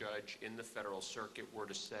or a judge in the Federal Circuit were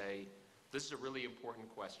to say, this is a really important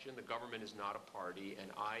question, the government is not a party,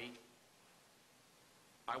 and I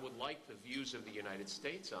would like the views of the United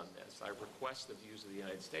States on this. I request the views of the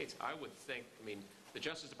United States. I would think, the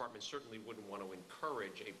Justice Department certainly wouldn't want to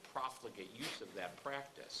encourage a profligate use of that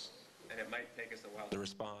practice. And it might take us a while to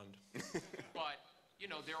respond. But,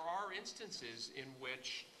 there are instances in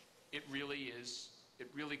which it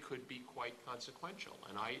really could be quite consequential.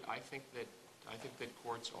 And I think that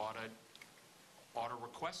courts ought to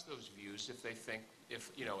request those views if they think,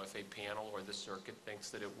 if a panel or the circuit thinks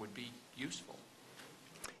that it would be useful.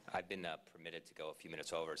 I've been permitted to go a few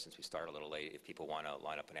minutes over since we started a little late. If people want to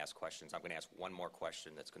line up and ask questions, I'm going to ask one more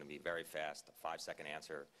question that's going to be very fast, a 5-second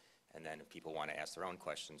answer, and then if people want to ask their own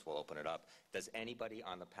questions, we'll open it up. Does anybody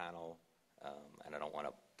on the panel, and I don't want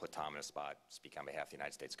to put Tom in a spot, speak on behalf of the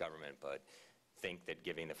United States government, but think that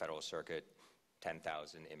giving the Federal Circuit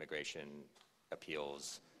 10,000 immigration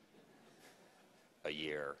appeals a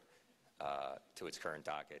year to its current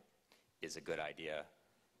docket is a good idea?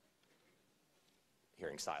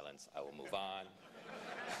 Hearing silence, I will move on.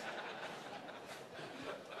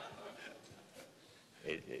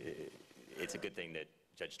 It's a good thing that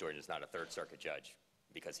Judge Jordan is not a Third Circuit judge,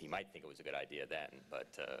 because he might think it was a good idea then.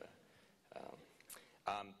 But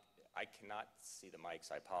I cannot see the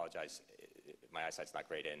mics. I apologize. My eyesight's not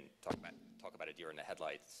great. And talk about a deer in the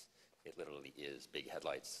headlights. It literally is big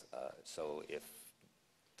headlights. So if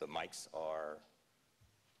the mics are,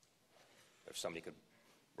 if somebody could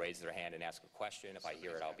raise their hand and ask a question, if I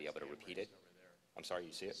hear it, I'll be able to repeat it. I'm sorry,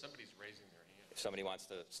 you see it? Somebody's raising their hand. If somebody wants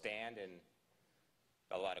to stand and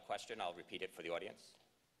spell out a question, I'll repeat it for the audience.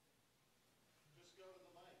 Just go to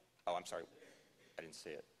the mic. Oh, I'm sorry. I didn't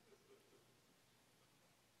see it.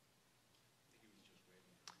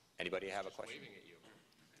 Anybody have a question? Waving at you.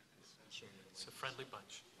 It's a friendly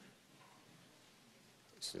bunch.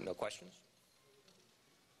 So no questions?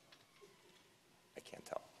 I can't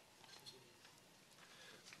tell.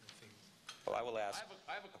 Well, I will ask.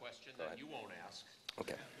 I have a question that you won't ask.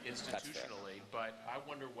 Okay. Institutionally, but I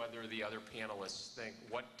wonder whether the other panelists think,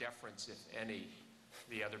 what deference, if any,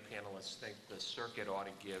 the other panelists think the circuit ought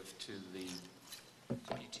to give to the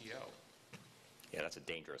PTO. Yeah, that's a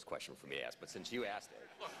dangerous question for me to ask, but since you asked it.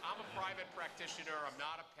 Look, I'm a private practitioner. I'm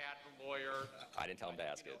not a patent lawyer. I didn't tell him to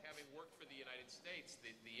ask it. Having worked for the United States,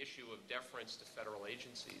 the issue of deference to federal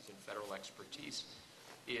agencies and federal expertise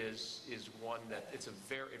is one that it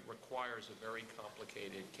requires a very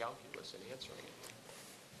complicated calculus in answering it.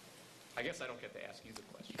 I guess I don't get to ask you the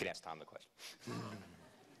question. You can ask Tom the question.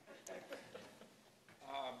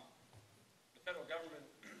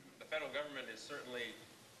 The federal government is certainly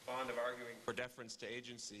fond of arguing for deference to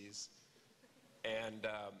agencies, and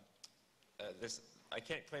I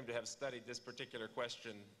can't claim to have studied this particular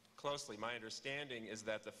question closely. My understanding is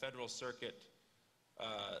that the Federal Circuit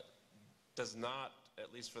does not,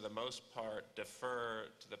 at least for the most part, defer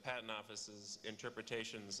to the Patent Office's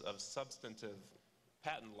interpretations of substantive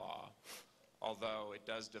patent law, although it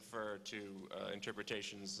does defer to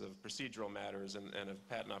interpretations of procedural matters and of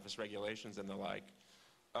Patent Office regulations and the like,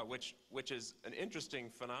 which is an interesting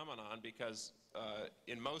phenomenon because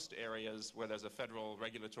in most areas where there's a federal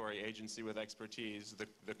regulatory agency with expertise,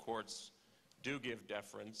 the courts do give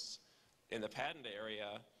deference. In the patent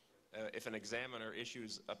area, if an examiner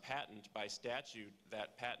issues a patent by statute,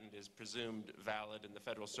 that patent is presumed valid, and the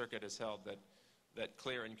Federal Circuit has held that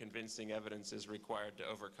clear and convincing evidence is required to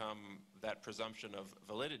overcome that presumption of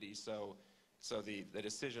validity. So the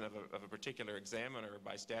decision of a particular examiner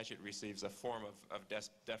by statute receives a form of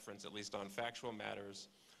deference, at least on factual matters.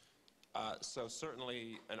 So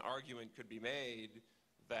certainly an argument could be made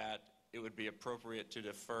that it would be appropriate to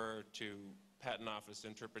defer to Patent Office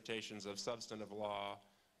interpretations of substantive law,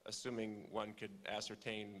 assuming one could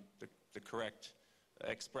ascertain the correct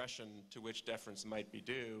expression to which deference might be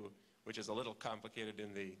due, which is a little complicated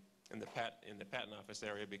in the Patent Office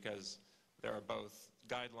area because there are both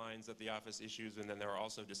guidelines that the office issues, and then there are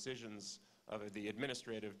also decisions of the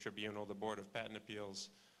administrative tribunal, the Board of Patent Appeals.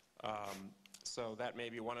 So that may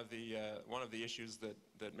be one of the issues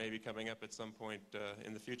that may be coming up at some point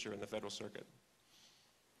in the future in the Federal Circuit.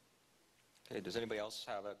 Okay, does anybody else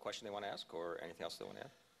have a question they want to ask or anything else they want to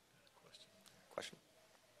add? Question?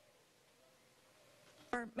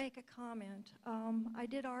 Or make a comment. I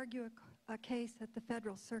did argue a case at the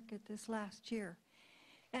Federal Circuit this last year,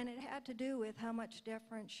 and it had to do with how much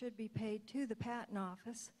deference should be paid to the Patent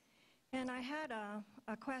Office. And I had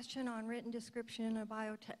a question on written description in a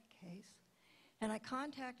biotech case, and I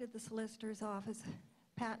contacted the solicitor's office,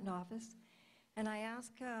 Patent Office, and I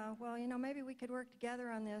asked, well, you know, maybe we could work together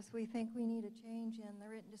on this. We think we need a change in the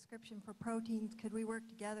written description for proteins. Could we work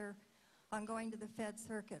together on going to the Fed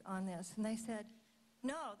Circuit on this? And they said,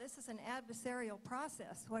 no, this is an adversarial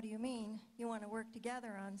process. What do you mean? You want to work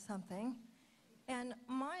together on something? And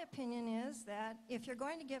my opinion is that if you're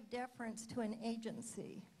going to give deference to an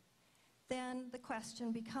agency, then the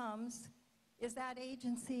question becomes, is that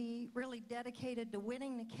agency really dedicated to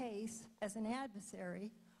winning the case as an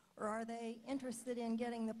adversary, or are they interested in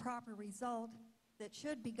getting the proper result that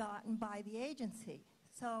should be gotten by the agency?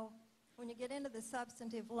 So when you get into the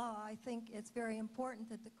substantive law, I think it's very important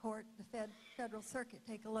that the court, the Federal Circuit,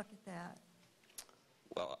 take a look at that.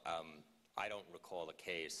 Well, I don't recall a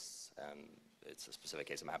case, and it's a specific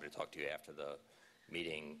case. I'm happy to talk to you after the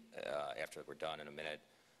meeting, after we're done in a minute,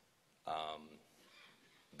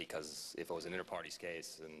 because if it was an inter-parties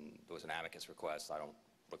case and there was an amicus request, I don't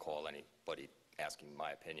recall anybody asking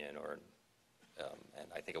my opinion, or, and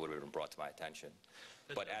I think it would have been brought to my attention.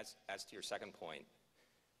 But as to your second point,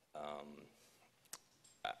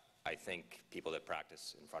 I think people that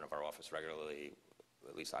practice in front of our office regularly,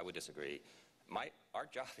 at least I would disagree. Our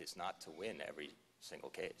job is not to win every single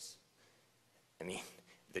case. I mean,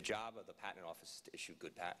 the job of the Patent Office is to issue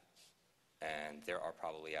good patents. And there are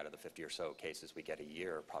probably, out of the 50 or so cases we get a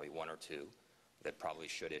year, probably one or two that probably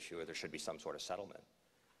should issue, or there should be some sort of settlement.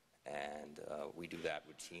 And we do that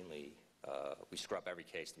routinely. We scrub every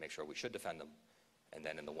case to make sure we should defend them. And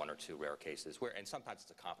then in the one or two rare cases, and sometimes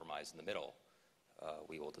it's a compromise in the middle,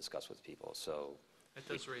 we will discuss with people. So that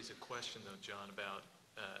does raise a question, though, John, about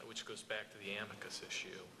which goes back to the amicus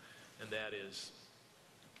issue, and that is,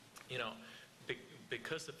 you know,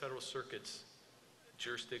 because the Federal Circuit's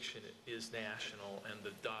jurisdiction is national and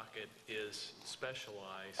the docket is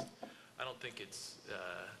specialized, I don't think it's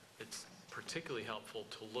particularly helpful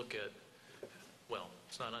to look at, well,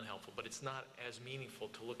 it's not unhelpful, but it's not as meaningful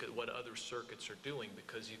to look at what other circuits are doing,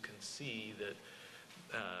 because you can see that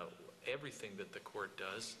everything that the court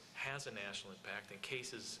does has a national impact, and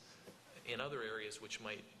cases in other areas which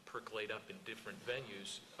might percolate up in different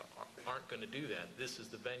venues aren't going to do that. This is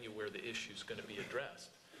the venue where the issue is going to be addressed.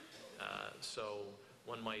 So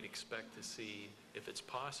one might expect to see, if it's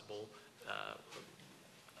possible,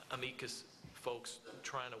 amicus folks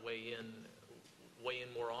trying to weigh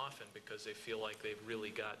in more often because they feel like they've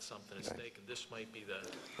really got something at stake, and this might be the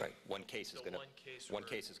right. One case is going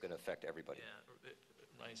to affect everybody. Yeah, it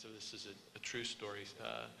reminds me, this is a true story.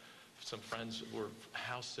 Some friends were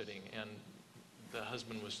house sitting, and the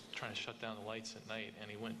husband was trying to shut down the lights at night, and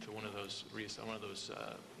he went to one of those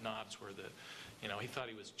knobs where he thought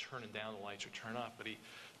he was turning down the lights or turn off, but he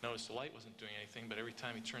noticed the light wasn't doing anything. But every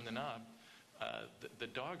time he turned the knob, the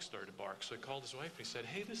dog started to bark. So I called his wife and he said,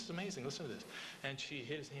 "Hey, this is amazing. Listen to this." And she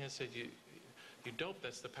hit his hand and said, "You dope.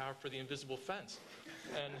 That's the power for the invisible fence."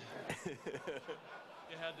 And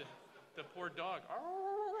you had the poor dog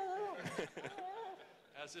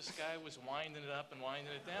as this guy was winding it up and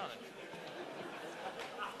winding it down. And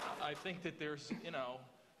I think that there's,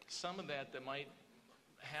 some of that might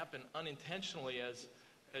happen unintentionally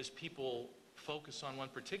as people focus on one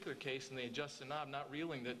particular case and they adjust the knob, not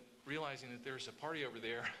realizing that there's a party over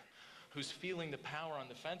there who's feeling the power on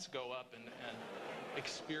the fence go up and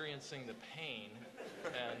experiencing the pain.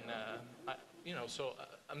 And, so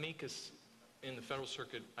amicus in the Federal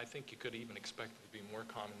Circuit, I think you could even expect it to be more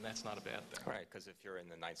common, and that's not a bad thing. Right, because if you're in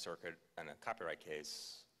the Ninth Circuit and a copyright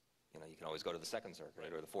case, you can always go to the Second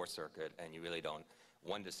Circuit or the Fourth Circuit, and you really don't,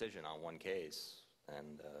 one decision on one case,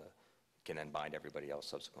 and can then bind everybody else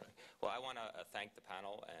subsequently. Well, I want to thank the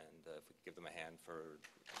panel, and if we could give them a hand for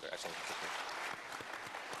their excellent participation.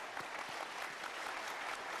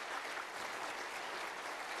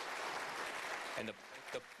 And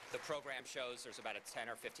the program shows there's about a 10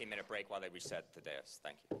 or 15-minute break while they reset the dais.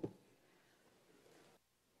 Thank you.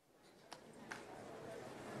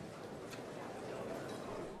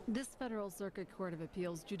 This Federal Circuit Court of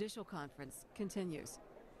Appeals Judicial Conference continues.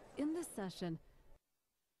 In this session,